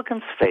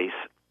Republicans face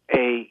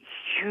a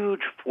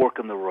huge fork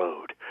in the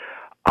road,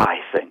 I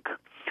think,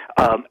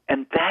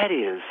 and that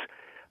is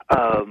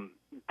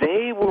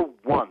they were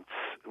once,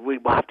 we'll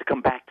have to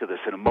come back to this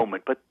in a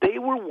moment, but they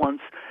were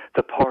once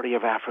the party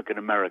of African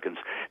Americans.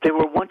 They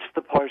were once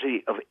the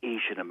party of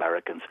Asian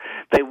Americans.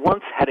 They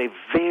once had a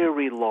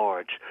very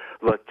large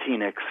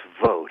Latinx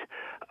vote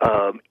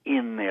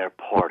in their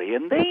party,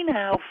 and they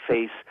now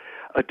face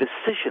a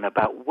decision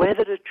about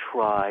whether to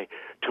try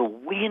to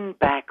win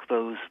back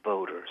those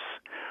voters.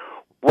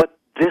 What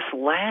this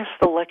last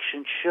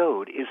election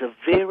showed is a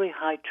very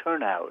high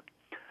turnout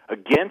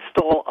against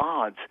all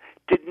odds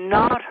did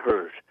not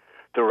hurt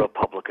the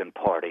Republican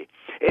Party.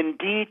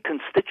 Indeed,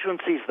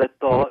 constituencies that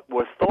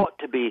were thought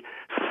to be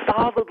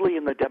solidly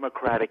in the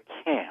Democratic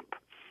camp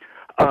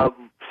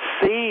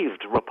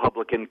saved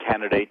Republican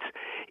candidates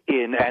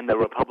and the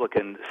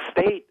Republican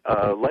state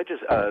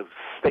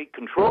state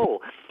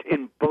control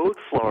in both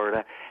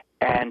Florida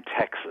and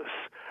Texas,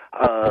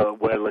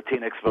 where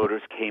Latinx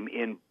voters came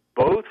in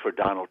both for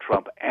Donald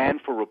Trump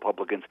and for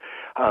Republicans,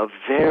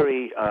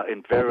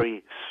 in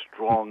very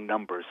strong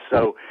numbers.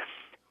 So,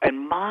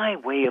 in my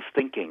way of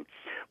thinking,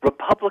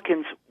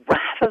 Republicans,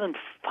 rather than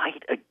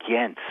fight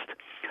against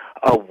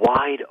a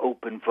wide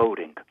open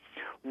voting,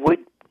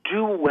 would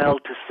do well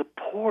to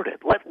support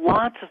it. Let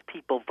lots of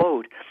people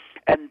vote,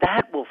 and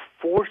that will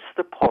force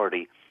the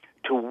party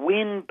to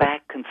win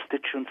back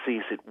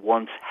constituencies it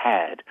once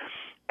had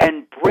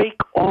and break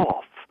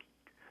off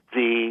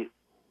the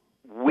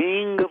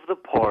wing of the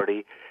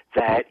party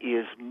that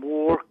is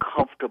more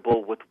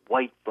comfortable with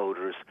white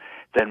voters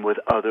than with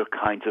other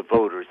kinds of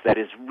voters, that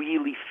is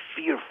really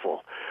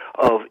fearful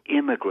of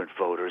immigrant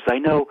voters. I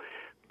know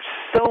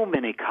so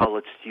many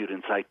college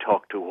students I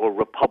talk to who are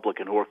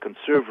Republican or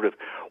conservative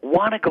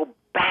want to go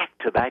back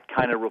to that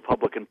kind of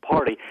Republican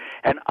Party,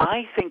 and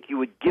I think you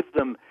would give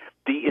them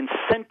the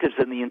incentives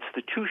and the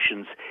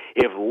institutions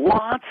if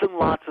lots and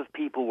lots of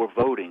people were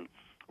voting.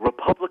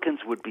 Republicans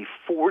would be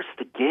forced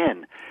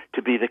again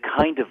to be the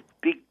kind of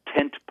big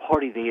tent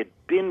party they had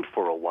been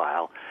for a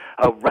while,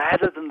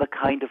 rather than the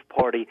kind of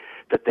party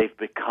that they've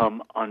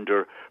become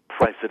under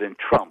President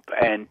Trump.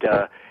 And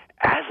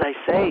as I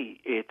say,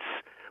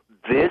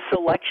 this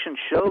election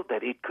showed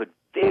that it could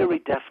very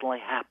definitely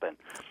happen,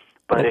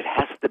 but it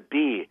has to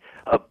be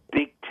a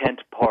big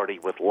tent party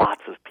with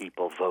lots of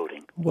people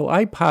voting. Well,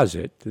 I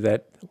posit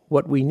that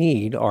what we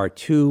need are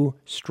two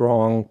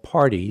strong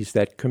parties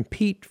that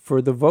compete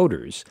for the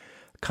voters.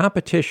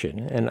 Competition,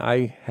 and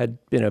I had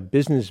been a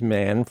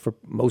businessman for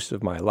most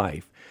of my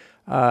life,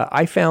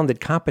 I found that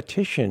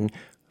competition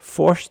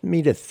forced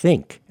me to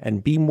think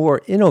and be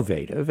more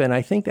innovative, and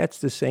I think that's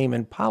the same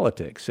in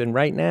politics. And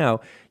right now,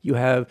 you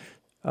have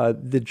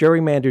the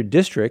gerrymandered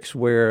districts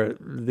where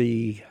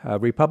the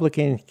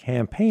Republican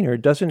campaigner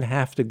doesn't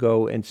have to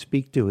go and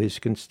speak to his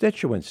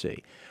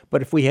constituency.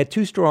 But if we had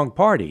two strong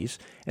parties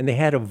and they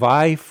had to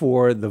vie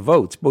for the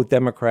votes, both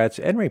Democrats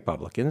and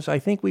Republicans, I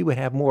think we would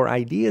have more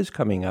ideas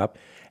coming up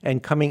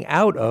and coming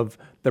out of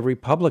the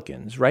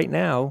Republicans. Right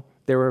now,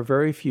 there are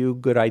very few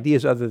good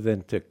ideas other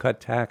than to cut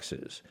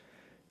taxes.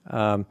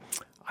 I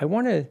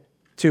wanted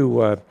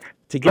to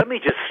get... Let me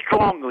just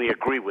strongly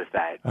agree with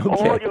that. Okay.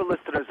 All your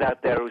listeners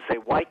out there who say,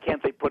 why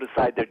can't they put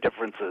aside their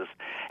differences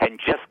and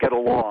just get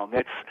along?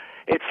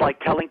 It's like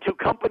telling two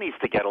companies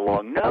to get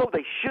along. No,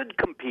 they should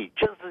compete,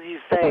 just as you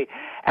say,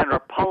 and our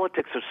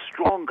politics are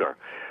stronger.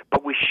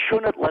 But we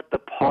shouldn't let the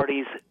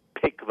parties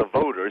pick the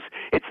voters.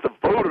 It's the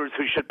voters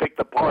who should pick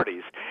the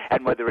parties.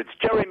 And whether it's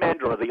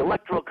gerrymander or the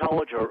Electoral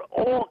College or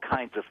all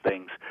kinds of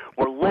things,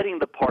 we're letting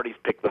the parties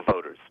pick the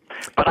voters.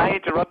 But I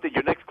interrupted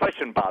your next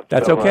question, Bob.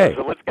 That's okay.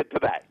 So let's get to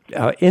that.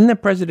 In the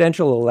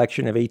presidential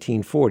election of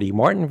 1840,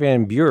 Martin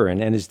Van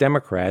Buren and his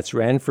Democrats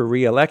ran for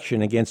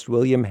re-election against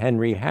William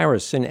Henry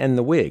Harrison and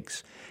the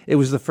Whigs. It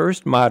was the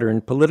first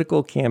modern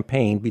political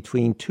campaign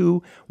between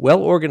two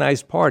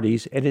well-organized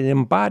parties, and it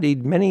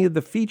embodied many of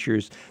the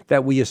features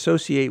that we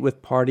associate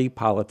with party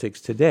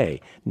politics today.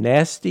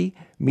 Nasty,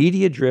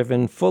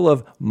 media-driven, full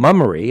of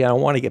mummery. I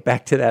want to get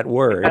back to that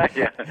word.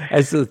 Yeah.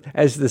 As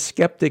the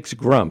skeptics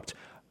grumped.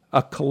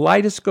 A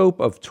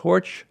kaleidoscope of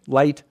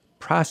torchlight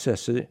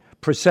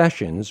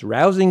processions,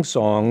 rousing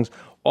songs,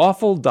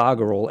 awful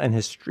doggerel, and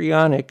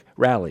histrionic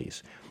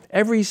rallies.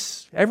 Every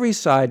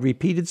side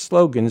repeated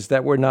slogans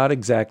that were not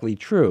exactly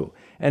true,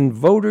 and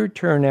voter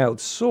turnout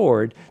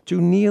soared to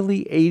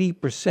nearly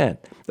 80%,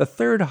 the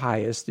third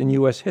highest in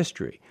U.S.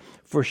 history.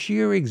 For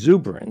sheer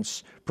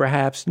exuberance,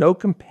 perhaps no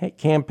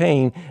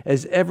campaign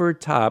has ever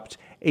topped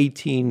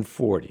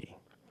 1840.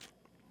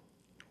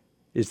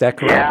 Is that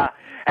correct? Yeah,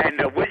 and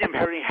William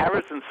Henry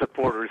Harrison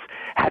supporters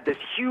had this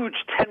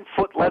huge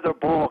 10-foot leather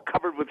ball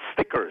covered with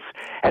stickers,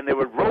 and they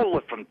would roll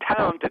it from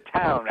town to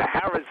town.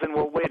 Harrison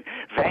will win.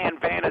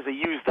 Van is a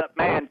used-up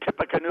man.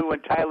 Tippecanoe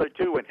and Tyler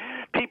too. And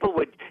people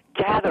would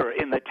gather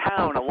in the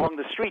town along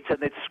the streets, and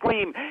they'd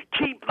scream,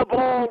 "Keep the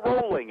ball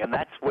rolling!" And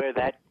that's where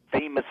that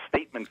famous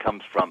statement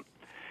comes from.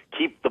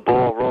 Keep the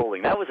ball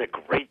rolling. That was a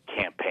great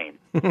campaign.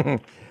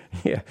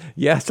 Yeah.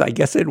 Yes, I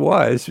guess it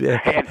was.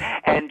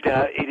 And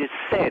it is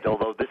said,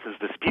 although this is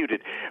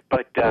disputed,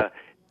 but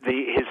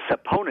his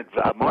opponent,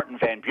 Martin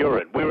Van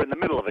Buren, we were in the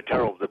middle of a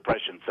terrible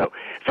depression, so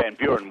Van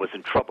Buren was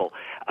in trouble.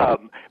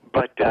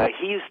 But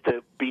he used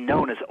to be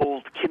known as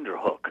Old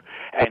Kinderhook,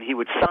 and he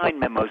would sign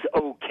memos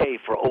OK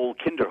for Old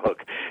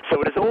Kinderhook.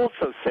 So it is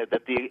also said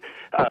that the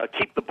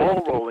keep the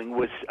ball rolling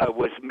was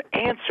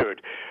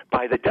answered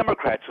by the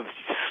Democrats with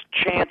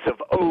chants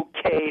of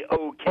OK,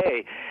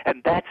 OK,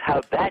 and that's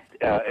how that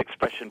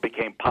expression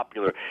became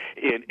popular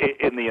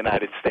in the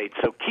United States.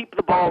 So keep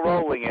the ball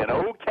rolling and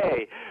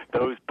OK,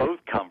 those both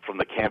come from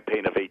the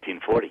campaign of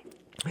 1840.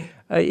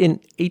 In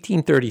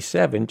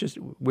 1837,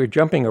 we're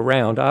jumping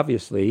around,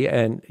 obviously,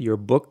 and your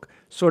book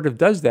sort of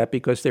does that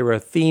because there are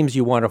themes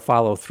you want to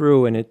follow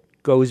through, and it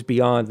goes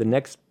beyond the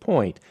next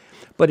point.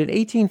 But in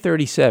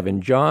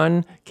 1837,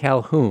 John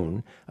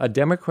Calhoun, a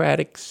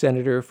Democratic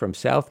senator from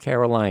South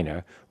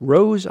Carolina,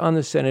 rose on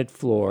the Senate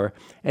floor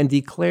and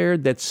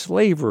declared that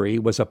slavery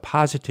was a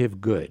positive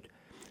good.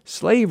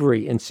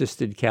 Slavery,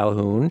 insisted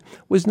Calhoun,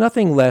 was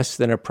nothing less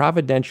than a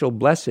providential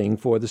blessing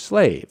for the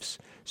slaves.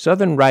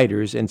 Southern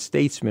writers and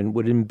statesmen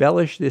would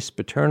embellish this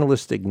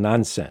paternalistic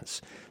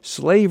nonsense.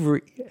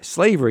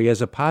 Slavery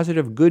as a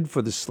positive good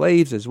for the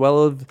slaves as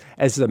well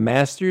as the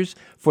masters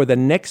for the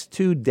next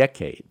 2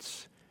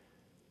 decades.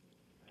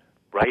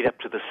 Right up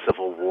to the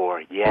Civil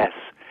War, yes.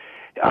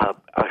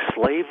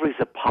 Slavery's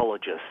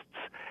apologists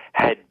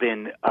had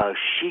been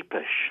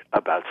sheepish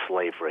about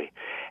slavery,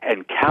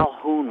 and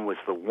Calhoun was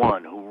the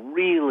one who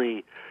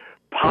really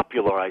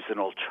popularized an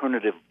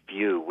alternative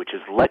view, which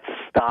is let's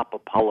stop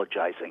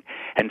apologizing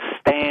and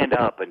stand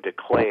up and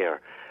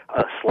declare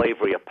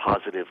slavery a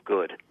positive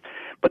good.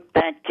 But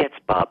that gets,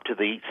 Bob, to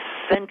the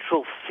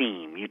central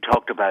theme. You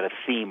talked about a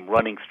theme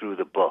running through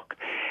the book.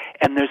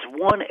 And there's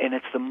one, and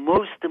it's the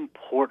most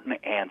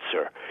important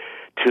answer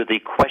to the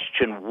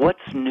question,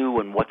 what's new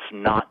and what's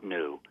not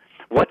new?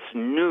 What's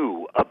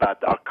new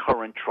about our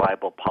current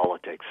tribal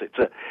politics? It's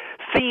a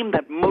theme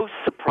that most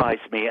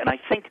surprised me, and I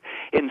think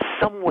in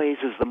some ways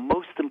is the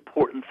most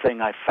important thing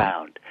I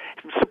found.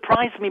 It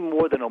surprised me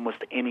more than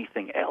almost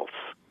anything else.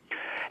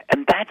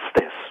 And that's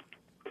this.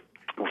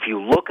 If you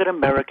look at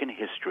American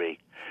history,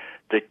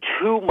 the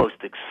two most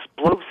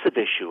explosive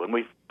issues, and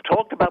we've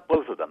talked about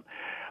both of them,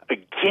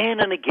 again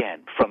and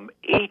again, from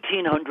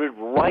 1800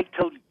 right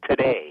till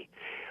today,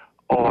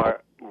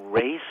 are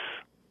race,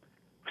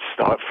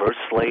 first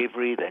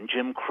slavery, then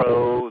Jim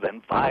Crow,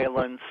 then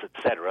violence,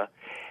 etc.,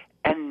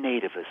 and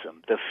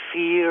nativism, the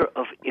fear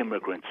of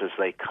immigrants as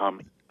they come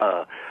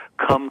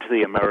to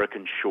the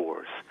American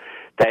shores.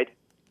 That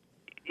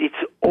it's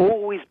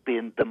always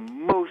been the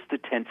most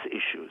intense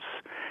issues.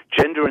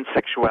 Gender and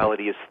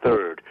sexuality is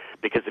third,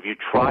 because if you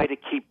try to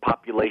keep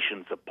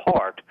populations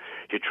apart,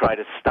 you try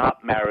to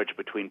stop marriage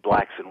between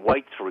blacks and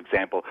whites, for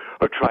example,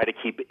 or try to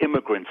keep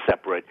immigrants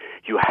separate,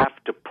 you have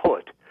to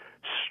put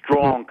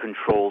strong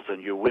controls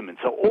on your women.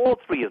 So all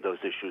three of those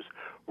issues,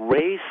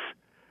 race,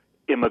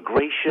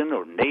 immigration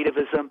or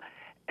nativism,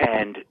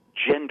 and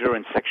gender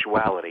and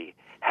sexuality,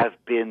 have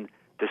been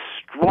the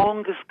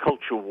strongest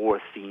culture war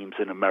themes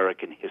in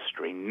American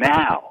history.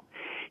 Now,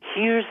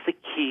 here's the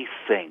key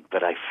thing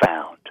that I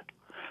found.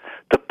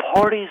 The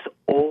parties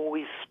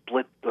always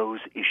split those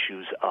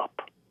issues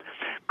up.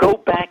 Go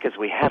back, as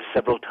we have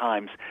several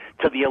times,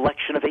 to the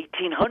election of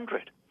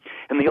 1800.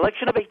 In the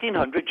election of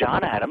 1800,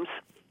 John Adams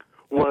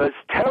was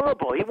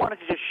terrible. He wanted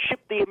to just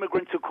ship the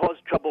immigrants who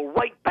caused trouble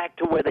right back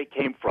to where they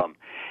came from.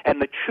 And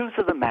the truth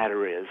of the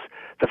matter is,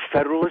 the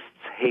Federalists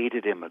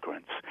hated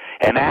immigrants.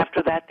 And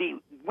after that, the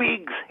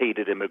Whigs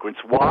hated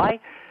immigrants. Why?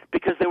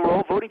 Because they were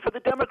all voting for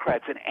the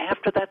Democrats. And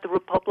after that, the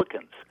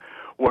Republicans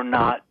were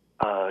not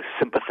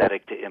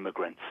sympathetic to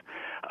immigrants.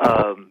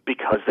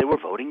 because they were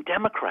voting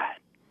Democrat.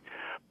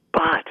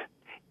 But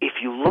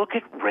if you look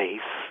at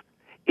race,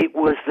 it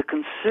was the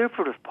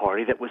Conservative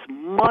Party that was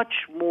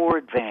much more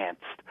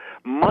advanced,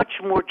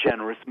 much more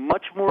generous,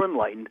 much more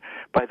enlightened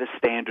by the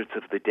standards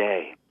of the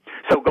day.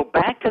 So go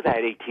back to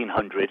that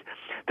 1800,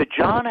 the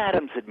John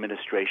Adams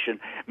administration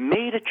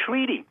made a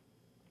treaty,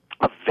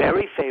 a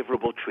very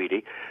favorable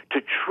treaty,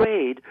 to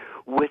trade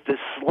with the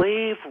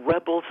slave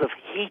rebels of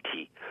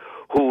Haiti,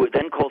 who were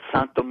then called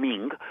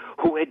Saint-Domingue,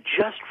 who had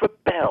just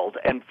rebelled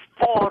and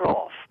fought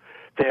off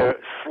their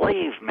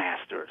slave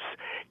masters,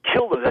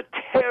 killed in a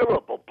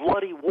terrible,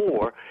 bloody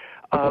war,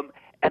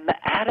 and the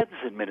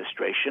Adams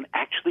administration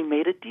actually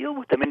made a deal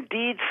with them.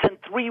 Indeed, sent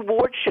 3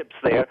 warships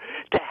there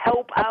to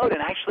help out,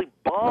 and actually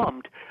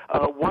bombed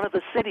one of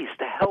the cities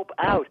to help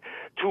out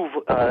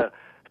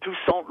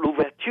Toussaint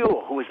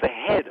Louverture, who was the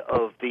head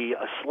of the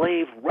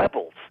slave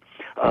rebels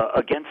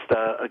against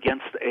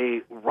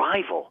a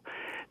rival.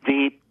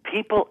 The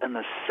people in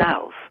the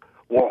South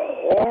were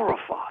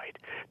horrified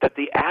that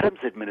the Adams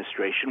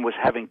administration was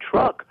having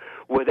truck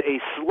with a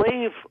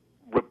slave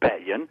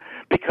rebellion,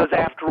 because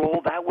after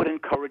all, that would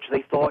encourage,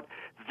 they thought,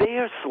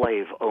 their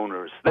slave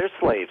owners, their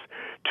slaves,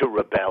 to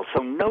rebel.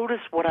 So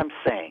notice what I'm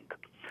saying.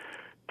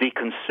 The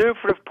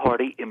Conservative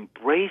Party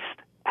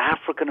embraced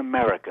African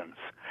Americans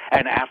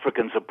and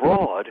Africans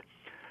abroad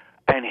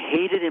and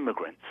hated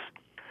immigrants.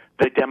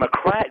 The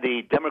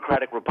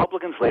Democratic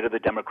Republicans, later the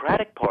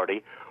Democratic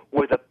Party,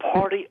 were the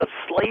party of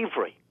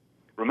slavery.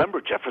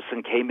 Remember,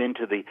 Jefferson came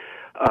into the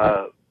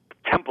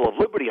Temple of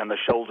Liberty on the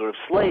shoulder of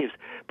slaves,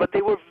 but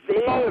they were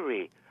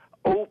very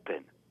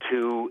open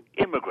to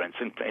immigrants.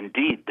 And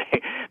indeed,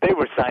 they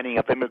were signing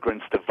up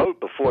immigrants to vote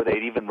before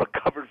they'd even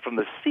recovered from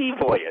the sea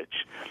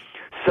voyage.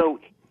 So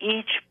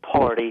each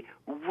party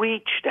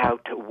reached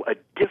out to a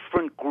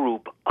different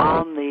group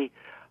on the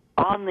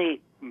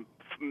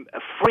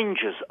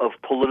fringes of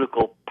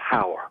political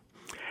power.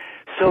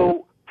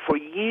 So for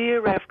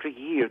year after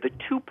year, the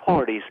two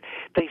parties,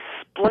 they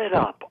split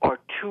up our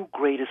 2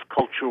 greatest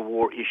culture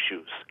war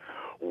issues.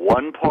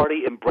 One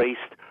party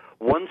embraced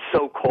one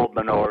so-called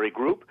minority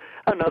group,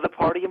 another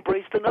party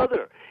embraced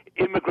another.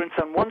 Immigrants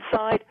on one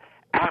side,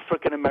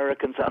 African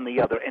Americans on the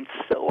other. And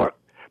so our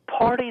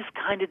parties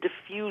kind of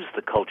diffused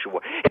the culture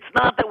war. It's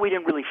not that we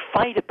didn't really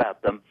fight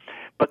about them,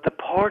 but the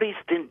parties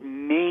didn't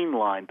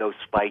mainline those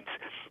fights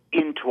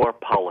into our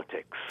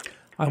politics.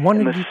 I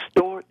wanted let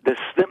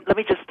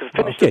me just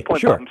finish this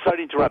point. Sure. I'm sorry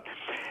to interrupt.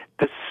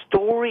 The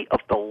story of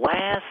the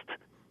last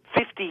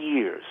 50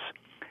 years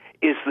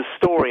is the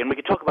story, and we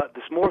can talk about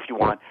this more if you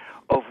want,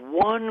 of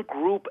one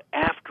group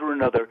after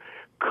another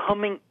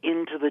coming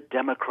into the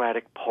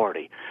Democratic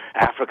Party.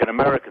 African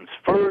Americans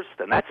first,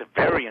 and that's a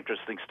very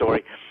interesting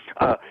story.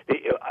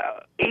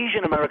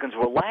 Asian Americans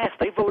were last.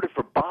 They voted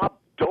for Bob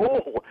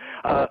Dole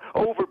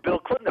over Bill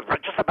Clinton. They're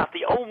just about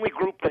the only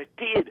group that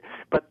did.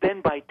 But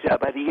then by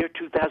the year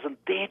 2000,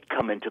 they'd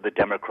come into the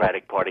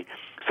Democratic Party.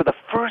 So the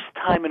first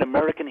time in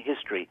American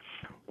history,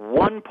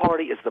 one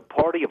party is the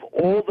party of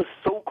all the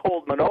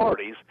so-called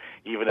minorities,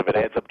 even if it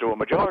adds up to a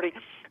majority,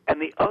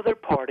 and the other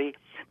party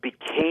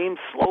became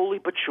slowly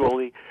but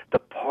surely the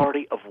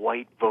party of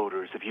white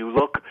voters. If you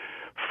look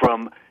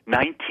from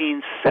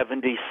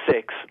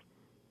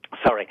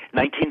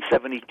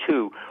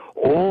 1972,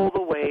 all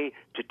the way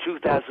to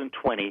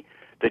 2020,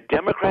 the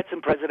Democrats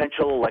in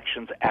presidential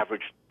elections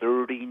averaged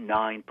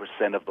 39%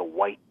 of the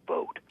white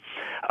vote.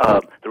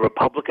 The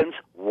Republicans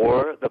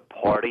were the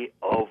party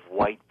of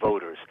white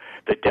voters.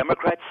 The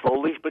Democrats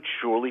slowly but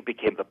surely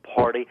became the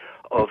party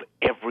of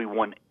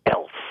everyone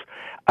else.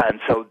 And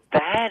so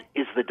that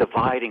is the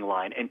dividing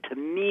line. And to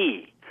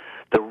me,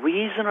 the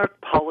reason our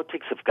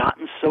politics have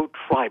gotten so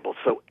tribal,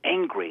 so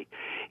angry,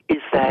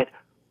 is that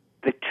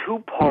the two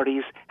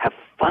parties have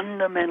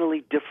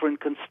fundamentally different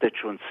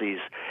constituencies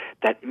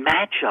that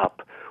match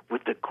up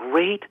with the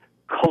great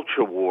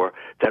culture war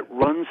that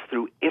runs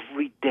through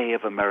every day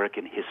of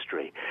American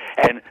history.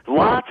 And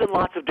lots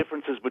of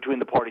differences between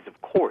the parties,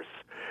 of course.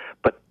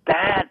 But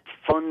that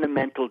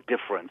fundamental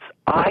difference,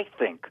 I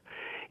think,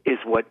 is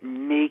what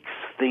makes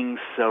things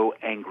so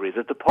angry,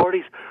 that the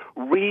parties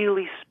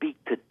really speak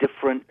to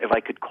different, if I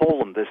could call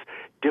them this,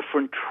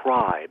 different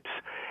tribes.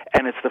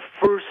 And it's the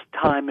first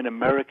time in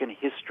American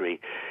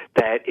history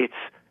that it's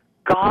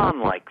gone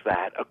like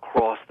that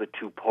across the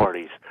two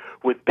parties,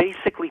 with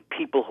basically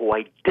people who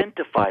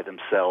identify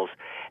themselves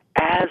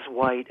as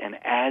white and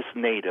as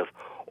Native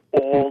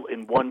all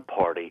in one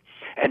party,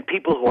 and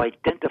people who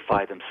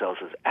identify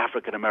themselves as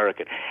African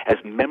American,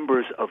 as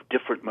members of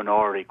different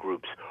minority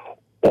groups,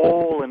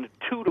 all in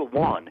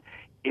 2-to-1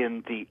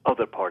 in the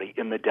other party,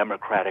 in the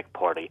Democratic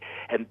Party.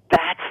 And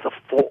that's the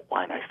fault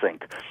line, I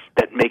think,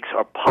 that makes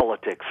our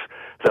politics,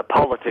 the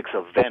politics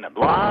of venom.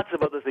 Lots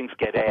of other things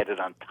get added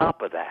on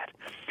top of that.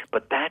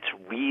 But that's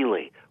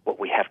really what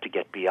we have to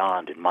get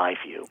beyond, in my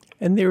view.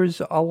 And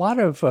there's a lot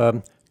of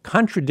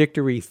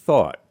contradictory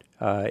thought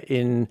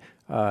in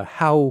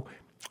how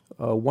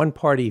one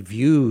party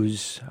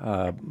views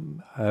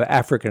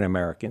African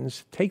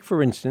Americans. Take,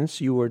 for instance,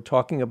 you were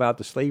talking about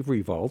the slave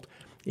revolt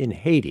in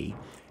Haiti,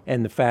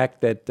 and the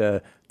fact that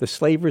the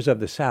slavers of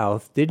the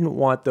South didn't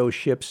want those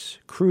ships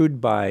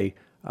crewed by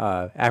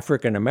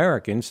African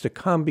Americans to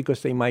come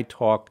because they might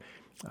talk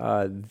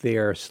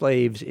their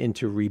slaves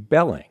into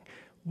rebelling.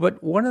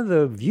 But one of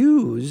the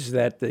views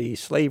that the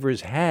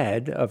slavers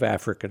had of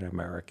African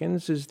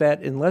Americans is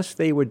that unless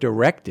they were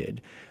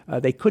directed,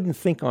 they couldn't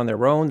think on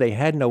their own, they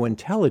had no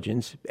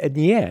intelligence, and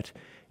yet,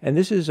 and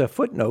this is a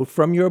footnote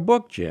from your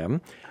book, Jim,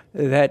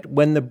 that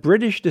when the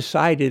British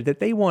decided that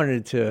they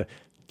wanted to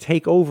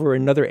take over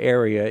another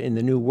area in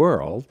the New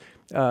World,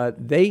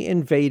 they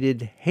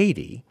invaded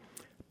Haiti,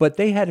 but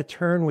they had to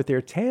turn with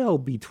their tail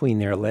between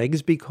their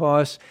legs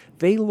because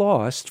they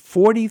lost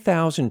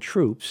 40,000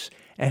 troops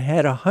and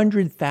had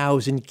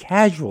 100,000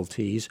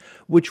 casualties,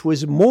 which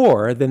was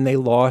more than they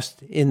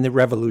lost in the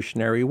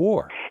Revolutionary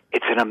War.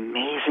 It's an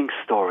amazing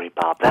story,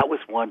 Bob. That was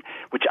one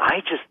which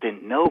I just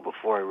didn't know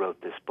before I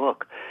wrote this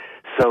book.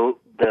 So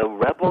the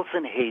rebels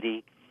in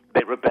Haiti,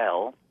 they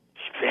rebel,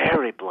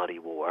 very bloody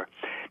war.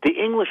 The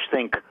English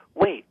think,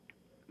 wait,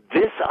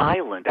 this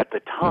island at the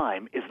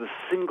time is the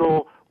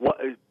single,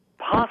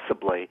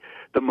 possibly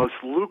the most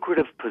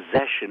lucrative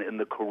possession in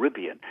the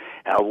Caribbean.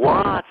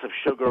 Lots of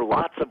sugar,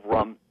 lots of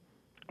rum.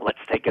 Let's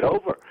take it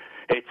over.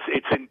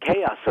 It's in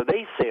chaos. So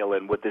they sail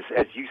in with this,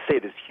 as you say,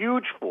 this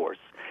huge force,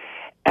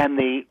 and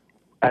the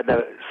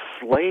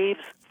slaves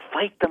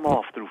fight them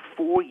off through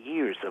 4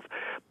 years of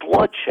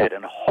bloodshed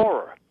and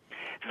horror.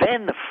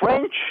 Then the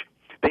French,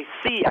 they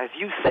see, as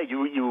you say,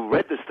 you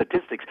read the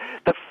statistics,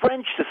 the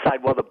French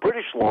decide, well, the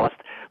British lost,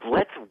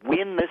 let's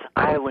win this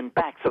island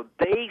back. So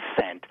they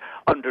sent,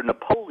 under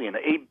Napoleon,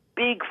 a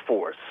big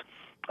force,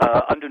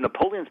 under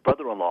Napoleon's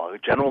brother-in-law, a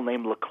general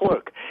named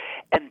Leclerc,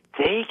 and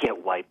they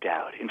get wiped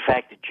out. In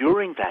fact,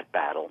 during that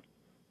battle,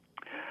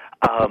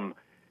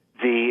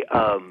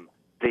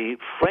 the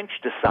French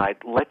decide,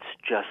 let's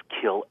just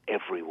kill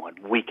everyone.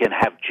 We can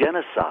have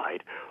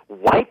genocide,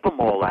 wipe them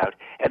all out,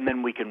 and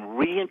then we can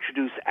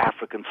reintroduce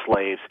African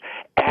slaves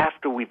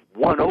after we've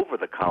won over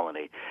the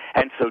colony.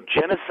 And so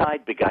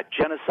genocide begot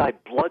genocide,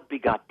 blood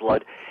begot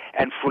blood,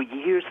 and for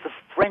years the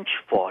French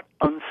fought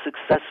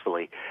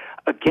unsuccessfully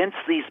against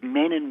these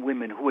men and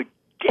women who were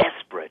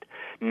desperate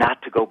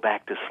not to go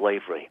back to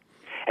slavery.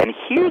 And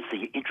here's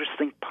the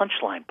interesting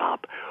punchline,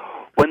 Bob.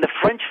 When the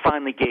French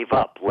finally gave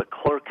up,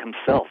 Leclerc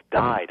himself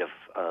died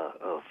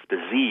of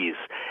disease,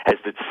 as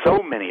did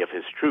so many of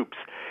his troops.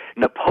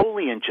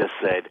 Napoleon just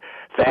said,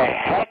 the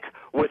heck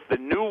with the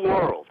New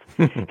World.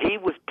 He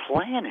was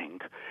planning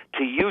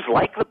to use,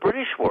 like the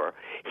British were,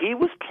 he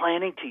was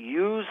planning to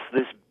use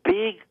this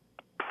big,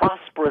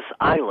 prosperous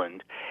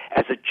island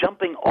as a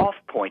jumping off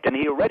point. And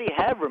he already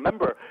had,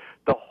 remember,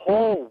 the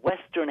whole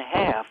western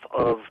half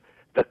of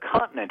the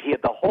continent. He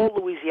had the whole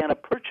Louisiana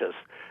Purchase.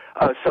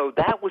 So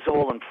that was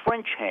all in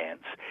French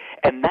hands.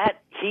 And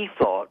that, he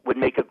thought, would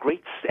make a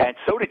great, and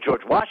so did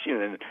George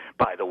Washington,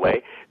 by the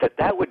way,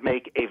 that would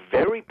make a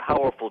very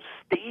powerful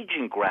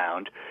staging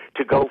ground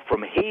to go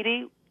from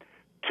Haiti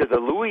to the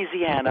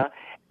Louisiana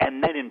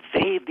and then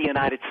invade the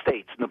United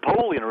States.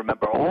 Napoleon,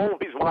 remember,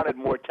 always wanted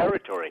more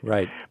territory.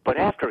 Right. But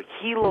after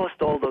he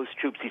lost all those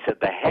troops, he said,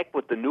 the heck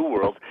with the New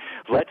World.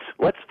 Let's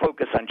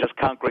focus on just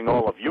conquering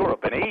all of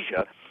Europe and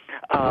Asia.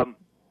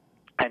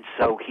 And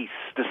so he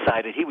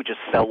decided he would just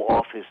sell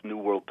off his New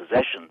World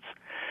possessions.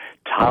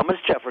 Thomas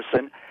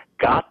Jefferson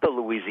got the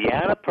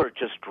Louisiana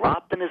Purchase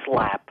dropped in his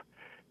lap,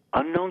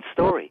 unknown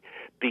story,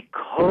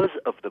 because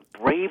of the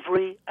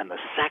bravery and the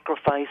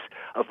sacrifice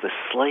of the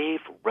slave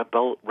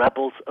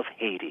rebels of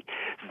Haiti.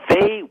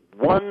 They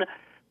won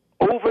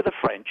over the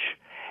French,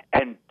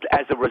 and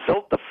as a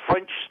result, the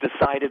French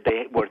decided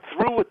they were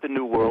through with the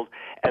New World,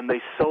 and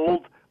they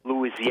sold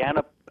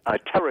Louisiana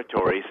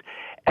territories,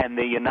 and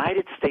the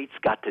United States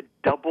got to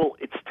double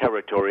its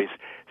territories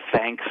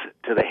thanks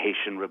to the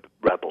Haitian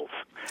rebels.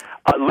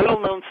 A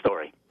little-known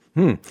story.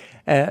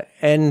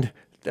 And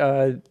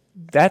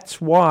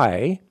that's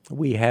why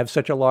we have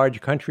such a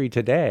large country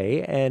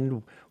today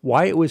and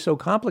why it was so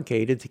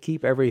complicated to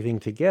keep everything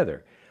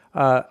together.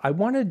 I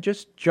want to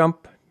just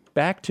jump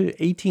back to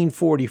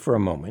 1840 for a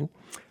moment.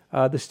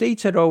 The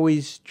states had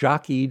always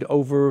jockeyed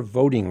over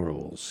voting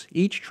rules,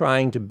 each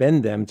trying to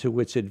bend them to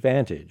its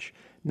advantage.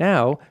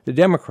 Now, the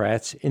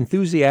Democrats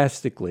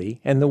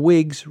enthusiastically and the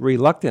Whigs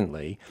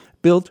reluctantly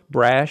built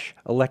brash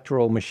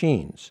electoral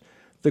machines.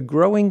 The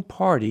growing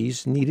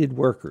parties needed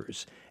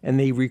workers, and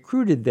they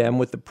recruited them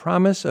with the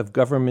promise of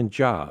government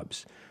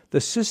jobs. The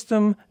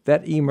system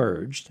that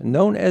emerged,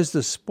 known as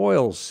the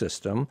spoils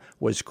system,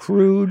 was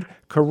crude,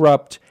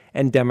 corrupt,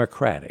 and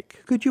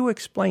democratic. Could you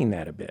explain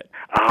that a bit?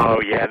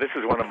 Oh, yeah, this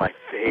is one of my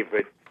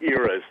favorite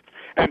eras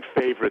and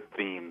favorite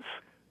themes.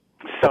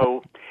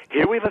 So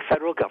here we have a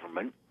federal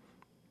government.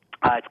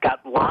 It's got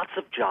lots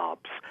of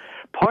jobs,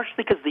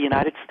 partially because the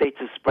United States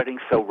is spreading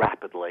so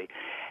rapidly.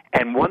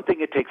 And one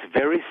thing it takes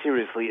very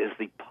seriously is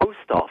the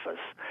post office.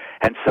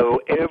 And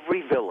so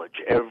every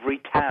village,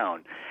 every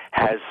town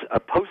has a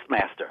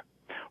postmaster,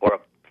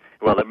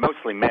 well, they're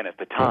mostly men at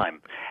the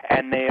time,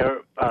 and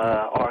there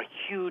are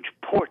huge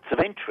ports of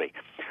entry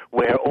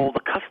where all the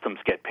customs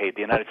get paid.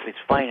 The United States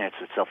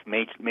finances itself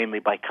mainly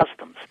by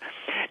customs.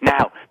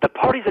 Now, the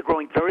parties are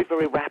growing very,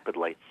 very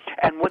rapidly,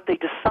 and what they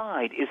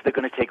decide is they're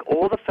going to take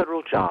all the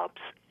federal jobs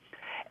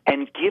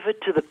and give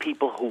it to the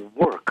people who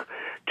work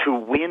to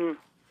win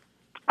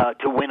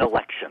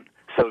election.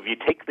 So if you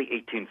take the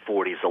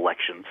 1840s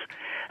elections,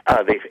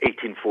 the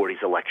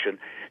 1840s election,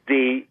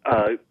 the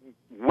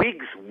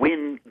Whigs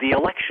win the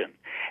election.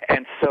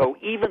 And so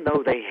even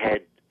though they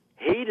had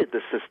hated the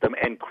system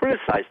and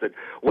criticized it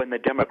when the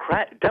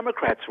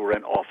Democrats were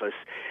in office,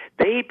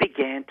 they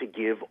began to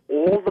give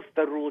all the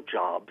federal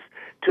jobs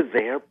to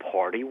their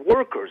party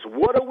workers.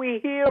 What are we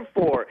here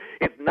for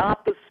if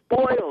not the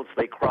spoils?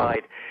 They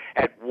cried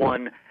at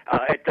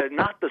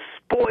not the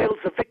spoils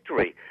of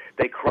victory.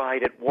 They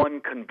cried at one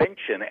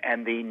convention,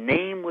 and the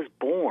name was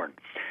born,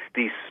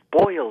 the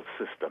spoils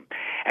system.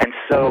 And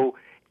so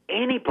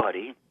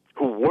anybody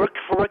who worked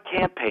for a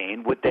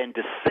campaign would then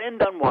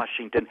descend on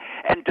Washington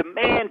and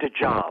demand a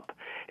job,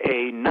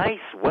 a nice,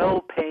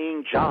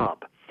 well-paying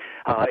job.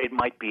 It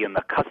might be in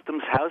the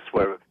Customs House,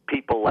 where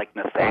people like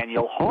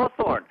Nathaniel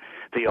Hawthorne,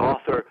 the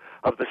author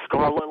of The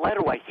Scarlet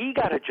Letter, why he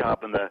got a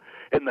job in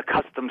the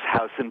Customs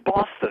House in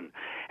Boston,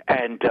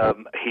 and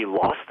he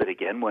lost it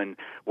again when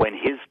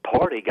his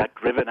party got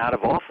driven out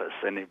of office.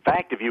 And in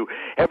fact, if you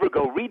ever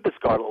go read The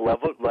Scarlet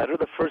Letter,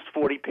 the first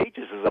 40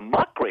 pages is a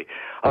mockery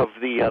of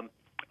the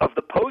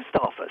post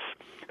office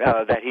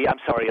of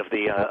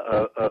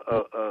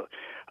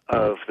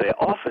the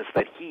office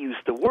that he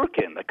used to work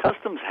in, the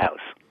Customs House.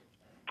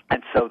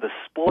 And so the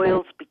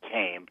spoils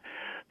became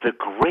the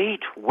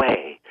great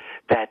way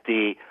that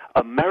the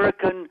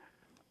American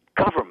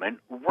government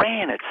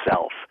ran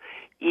itself.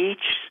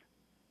 Each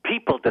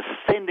people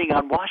descending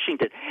on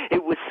Washington.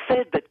 It was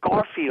said that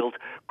Garfield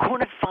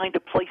couldn't find a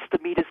place to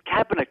meet his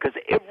cabinet because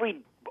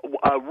every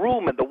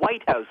room in the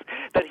White House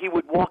that he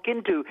would walk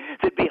into,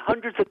 there'd be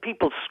hundreds of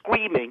people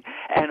screaming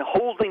and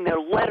holding their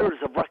letters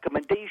of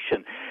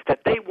recommendation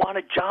that they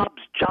wanted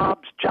jobs,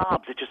 jobs,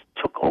 jobs. It just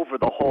took over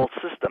the whole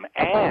system.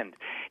 And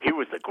here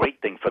was the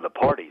great thing for the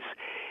parties.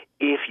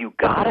 If you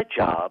got a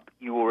job,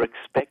 you were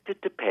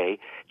expected to pay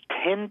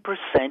 10%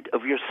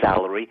 of your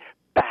salary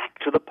back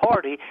to the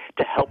party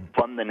to help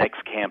fund the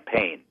next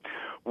campaign.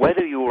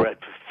 Whether you were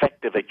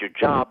effective at your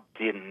job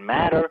didn't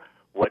matter.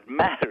 What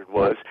mattered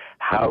was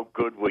how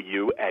good were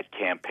you at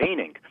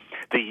campaigning.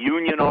 The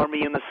Union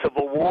Army in the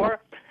Civil War,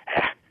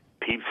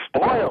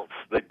 spoils.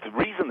 The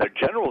reason their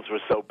generals were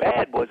so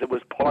bad was it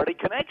was party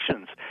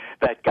connections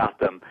that got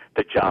them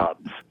the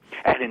jobs.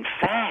 And in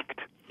fact,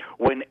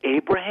 when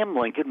Abraham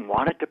Lincoln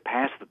wanted to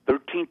pass the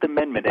 13th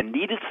Amendment and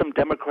needed some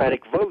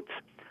Democratic votes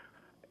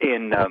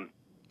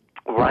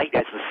right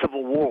as the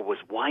Civil War was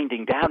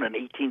winding down in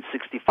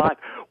 1865,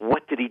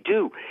 what did he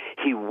do?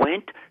 He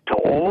went to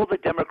all the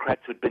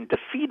Democrats who had been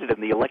defeated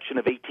in the election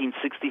of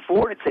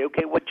 1864 and say,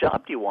 okay, what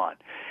job do you want?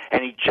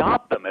 And he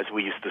jobbed them, as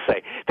we used to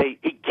say.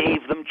 He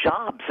gave them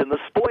jobs in the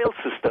spoil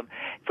system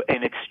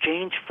in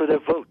exchange for their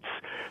votes.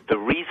 The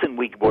reason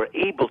we were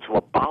able to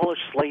abolish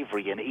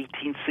slavery in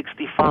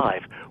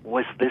 1865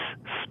 was this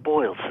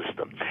spoil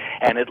system.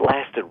 And it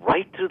lasted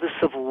right through the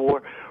Civil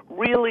War,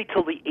 really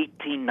till the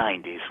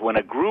 1890s, when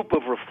a group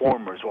of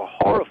reformers were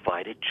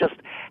horrified at just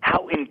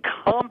how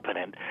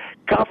incompetent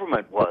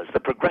government was, the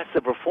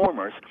progressive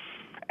reformers,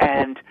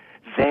 and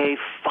they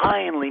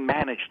finally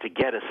managed to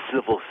get a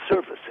civil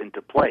service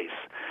into place.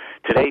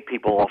 Today,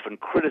 people often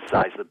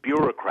criticize the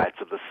bureaucrats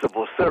of the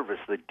civil service,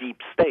 the deep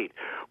state.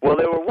 Well,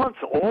 they were once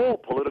all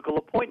political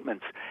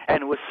appointments,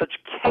 and it was such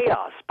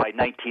chaos by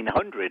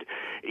 1900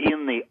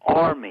 in the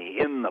army,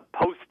 in the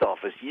post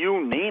office,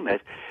 you name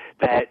it,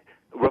 that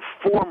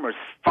reformers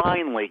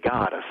finally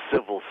got a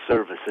civil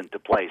service into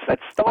place. That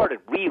started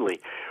really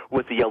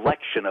with the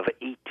election of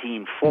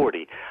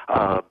 1840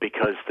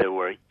 because there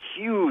were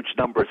huge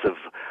numbers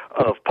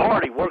of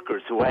party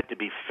workers who had to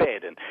be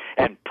fed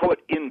and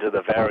put into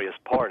the various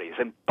parties.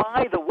 And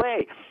by the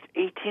way,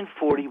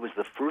 1840 was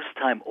the first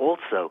time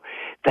also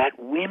that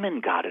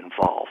women got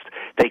involved.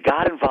 They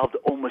got involved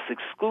almost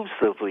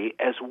exclusively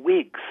as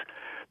Whigs.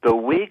 The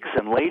Whigs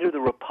and later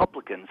the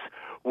Republicans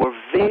were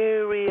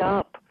very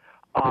up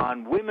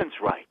on women's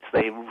rights.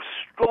 They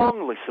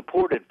strongly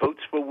supported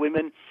votes for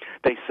women.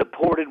 They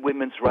supported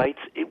women's rights.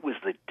 It was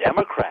the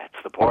Democrats,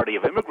 the party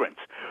of immigrants,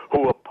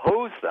 who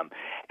opposed them.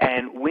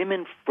 And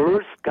women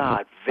first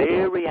got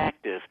very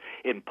active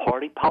in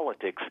party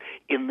politics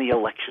in the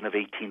election of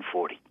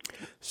 1840.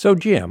 So,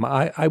 Jim,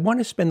 I want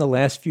to spend the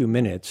last few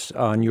minutes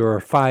on your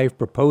 5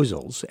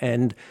 proposals,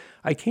 and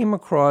I came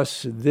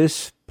across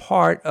this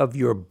part of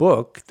your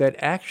book that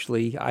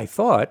actually, I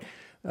thought,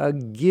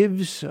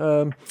 gives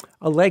a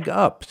leg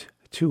up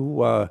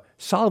to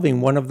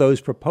solving one of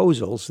those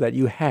proposals that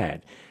you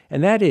had.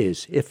 And that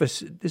is,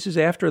 this is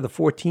after the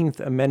 14th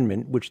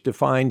Amendment, which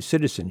defined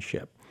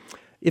citizenship.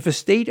 If a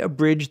state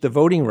abridged the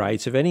voting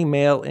rights of any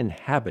male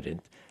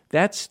inhabitant,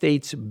 that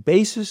state's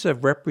basis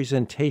of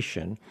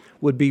representation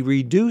would be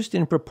reduced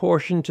in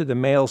proportion to the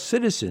male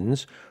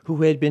citizens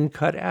who had been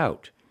cut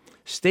out.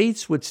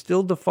 States would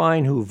still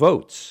define who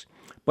votes,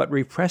 but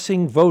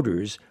repressing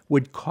voters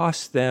would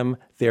cost them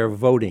their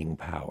voting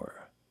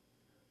power.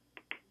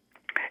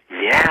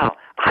 Yeah,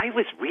 I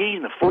was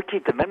reading the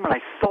 14th Amendment.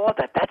 I saw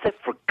that. That's a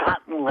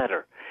forgotten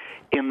letter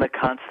in the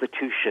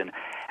Constitution.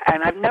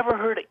 And I've never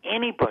heard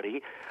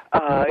anybody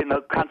in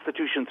the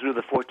Constitution through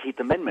the 14th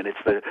Amendment.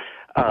 It's the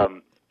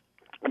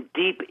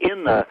deep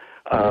in the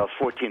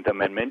 14th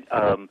Amendment.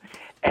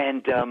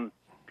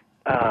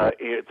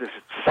 It's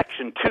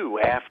Section 2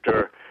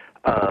 after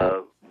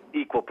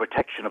equal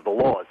protection of the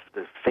laws,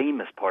 the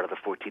famous part of the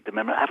 14th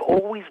Amendment. I've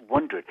always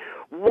wondered,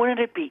 wouldn't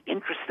it be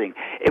interesting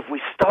if we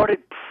started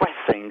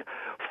pressing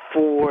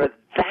for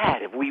that,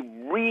 if we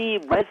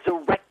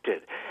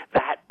resurrected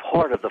that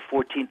part of the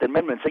 14th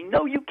Amendment, saying,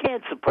 no, you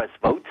can't suppress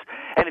votes,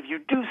 and if you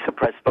do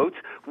suppress votes,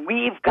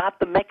 we've got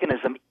the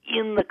mechanism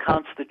in the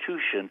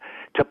Constitution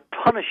to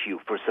punish you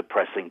for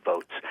suppressing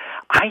votes.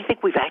 I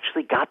think we've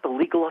actually got the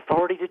legal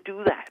authority to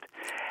do that.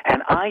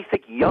 And I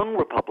think young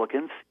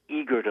Republicans,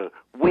 eager to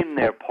win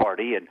their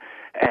party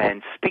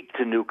and speak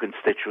to new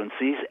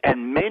constituencies,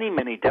 and many,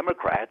 many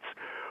Democrats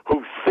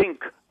who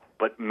think,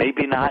 but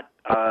maybe not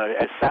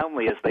as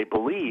soundly as they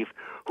believe,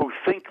 who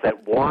think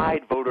that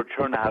wide voter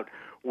turnout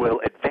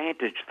will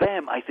advantage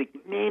them, I think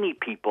many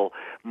people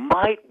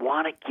might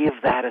want to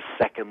give that a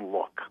second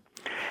look.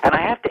 And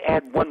I have to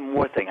add one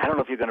more thing. I don't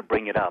know if you're going to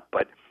bring it up,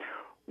 but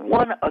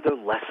one other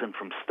lesson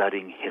from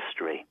studying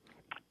history: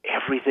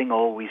 everything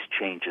always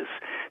changes.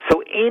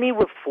 So any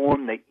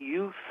reform that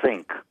you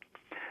think,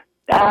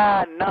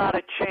 not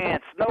a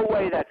chance, no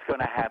way that's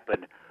going to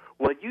happen,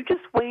 well, you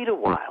just wait a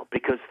while,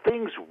 because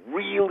things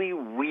really,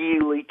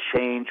 really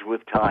change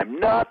with time.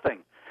 Nothing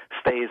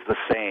stays the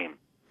same.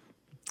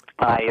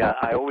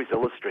 I always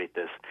illustrate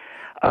this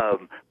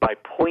by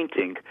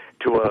pointing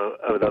to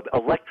an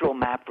electoral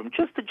map from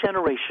just a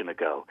generation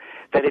ago,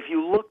 that if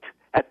you looked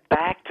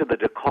back to the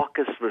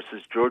Dukakis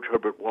versus George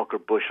Herbert Walker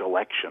Bush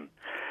election,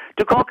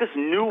 Dukakis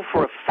knew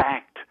for a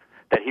fact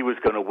that he was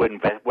going to win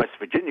West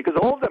Virginia, because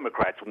all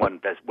Democrats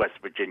won West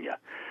Virginia.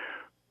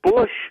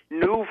 Bush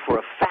knew for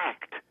a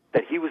fact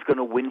that he was going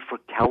to win for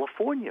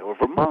California or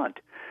Vermont.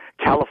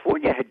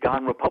 California had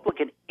gone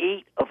Republican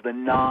 8 of the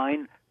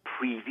 9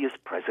 previous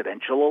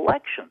presidential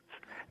elections.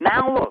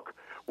 Now look,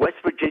 West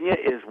Virginia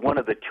is one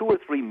of the 2 or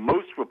 3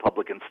 most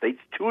Republican states,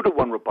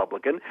 2-1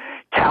 Republican.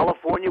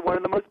 California, one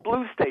of the most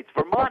blue states.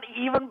 Vermont,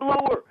 even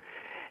bluer.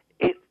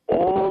 It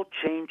all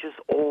changes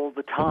all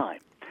the time.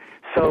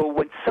 So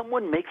when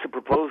someone makes a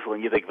proposal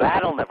and you think,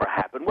 that'll never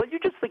happen, well, you're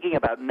just thinking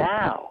about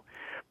now.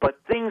 But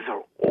things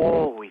are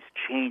always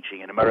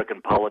changing in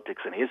American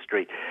politics and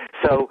history.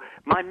 So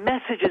my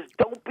message is,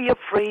 don't be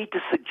afraid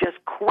to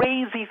suggest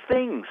crazy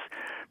things,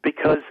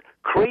 because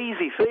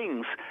crazy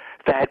things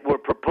that were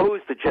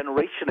proposed a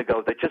generation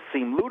ago that just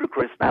seem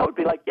ludicrous now would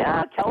be like,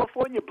 yeah,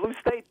 California, blue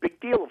state, big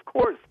deal, of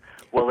course.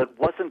 Well, it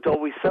wasn't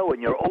always so,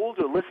 and your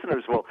older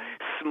listeners will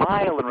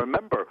smile and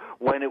remember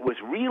when it was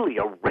really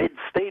a red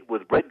state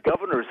with red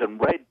governors and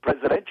red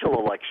presidential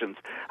elections,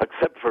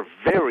 except for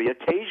very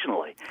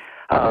occasionally.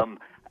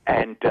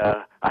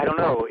 I don't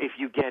know, if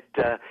you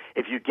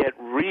get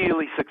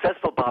really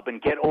successful, Bob,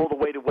 and get all the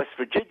way to West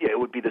Virginia, it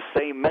would be the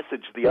same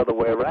message the other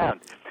way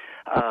around.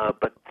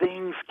 But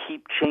things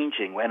keep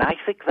changing, and I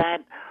think that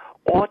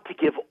ought to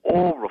give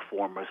all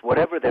reformers,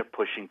 whatever they're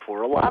pushing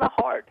for, a lot of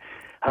heart,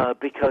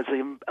 because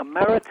in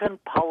American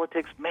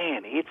politics,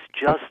 man, it's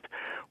just,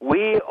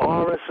 we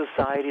are a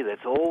society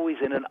that's always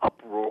in an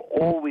uproar,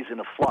 always in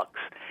a flux,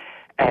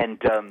 and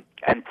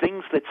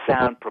things that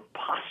sound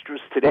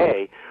preposterous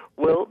today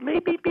will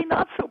maybe be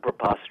not so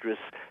preposterous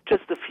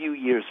just a few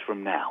years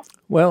from now.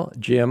 Well,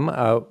 Jim,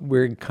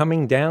 we're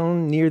coming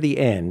down near the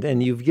end,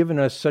 and you've given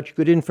us such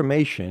good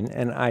information,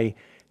 and I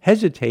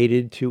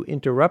hesitated to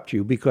interrupt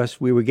you because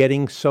we were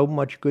getting so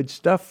much good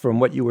stuff from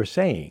what you were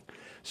saying.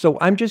 So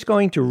I'm just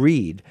going to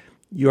read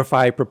your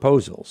 5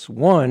 proposals.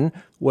 1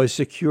 was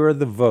secure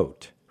the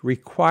vote.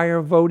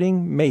 Require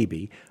voting?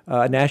 Maybe.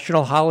 A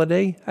national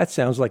holiday? That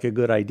sounds like a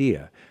good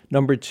idea.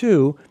 Number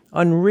 2,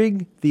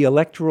 unrig the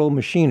electoral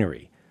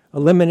machinery.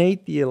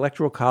 Eliminate the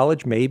Electoral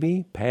College?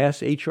 Maybe.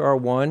 Pass H.R.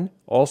 1?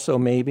 Also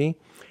maybe.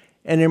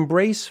 And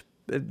embrace,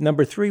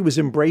 number 3 was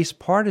embrace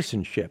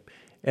partisanship.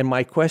 And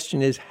my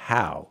question is,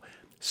 how?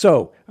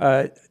 So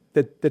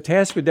the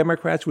task for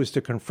Democrats was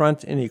to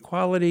confront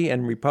inequality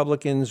and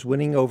Republicans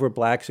winning over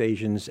blacks,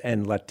 Asians,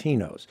 and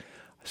Latinos.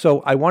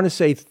 So I want to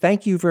say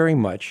thank you very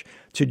much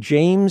to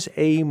James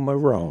A.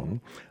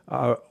 Marone,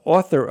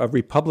 author of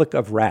Republic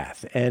of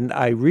Wrath. And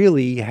I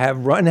really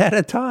have run out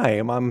of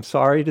time, I'm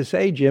sorry to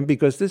say, Jim,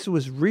 because this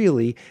was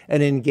really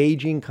an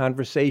engaging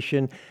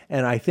conversation.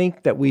 And I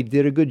think that we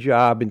did a good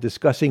job in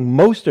discussing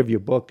most of your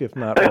book, if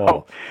not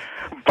all.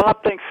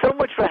 Bob, thanks so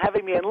much for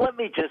having me. And let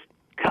me just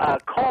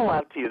call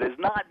out to you. There's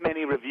not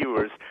many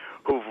reviewers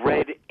who've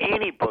read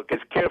any book as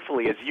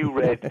carefully as you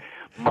read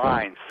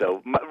mine.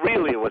 So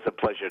really, it was a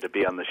pleasure to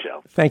be on the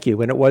show. Thank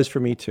you. And it was for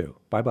me, too.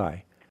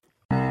 Bye-bye.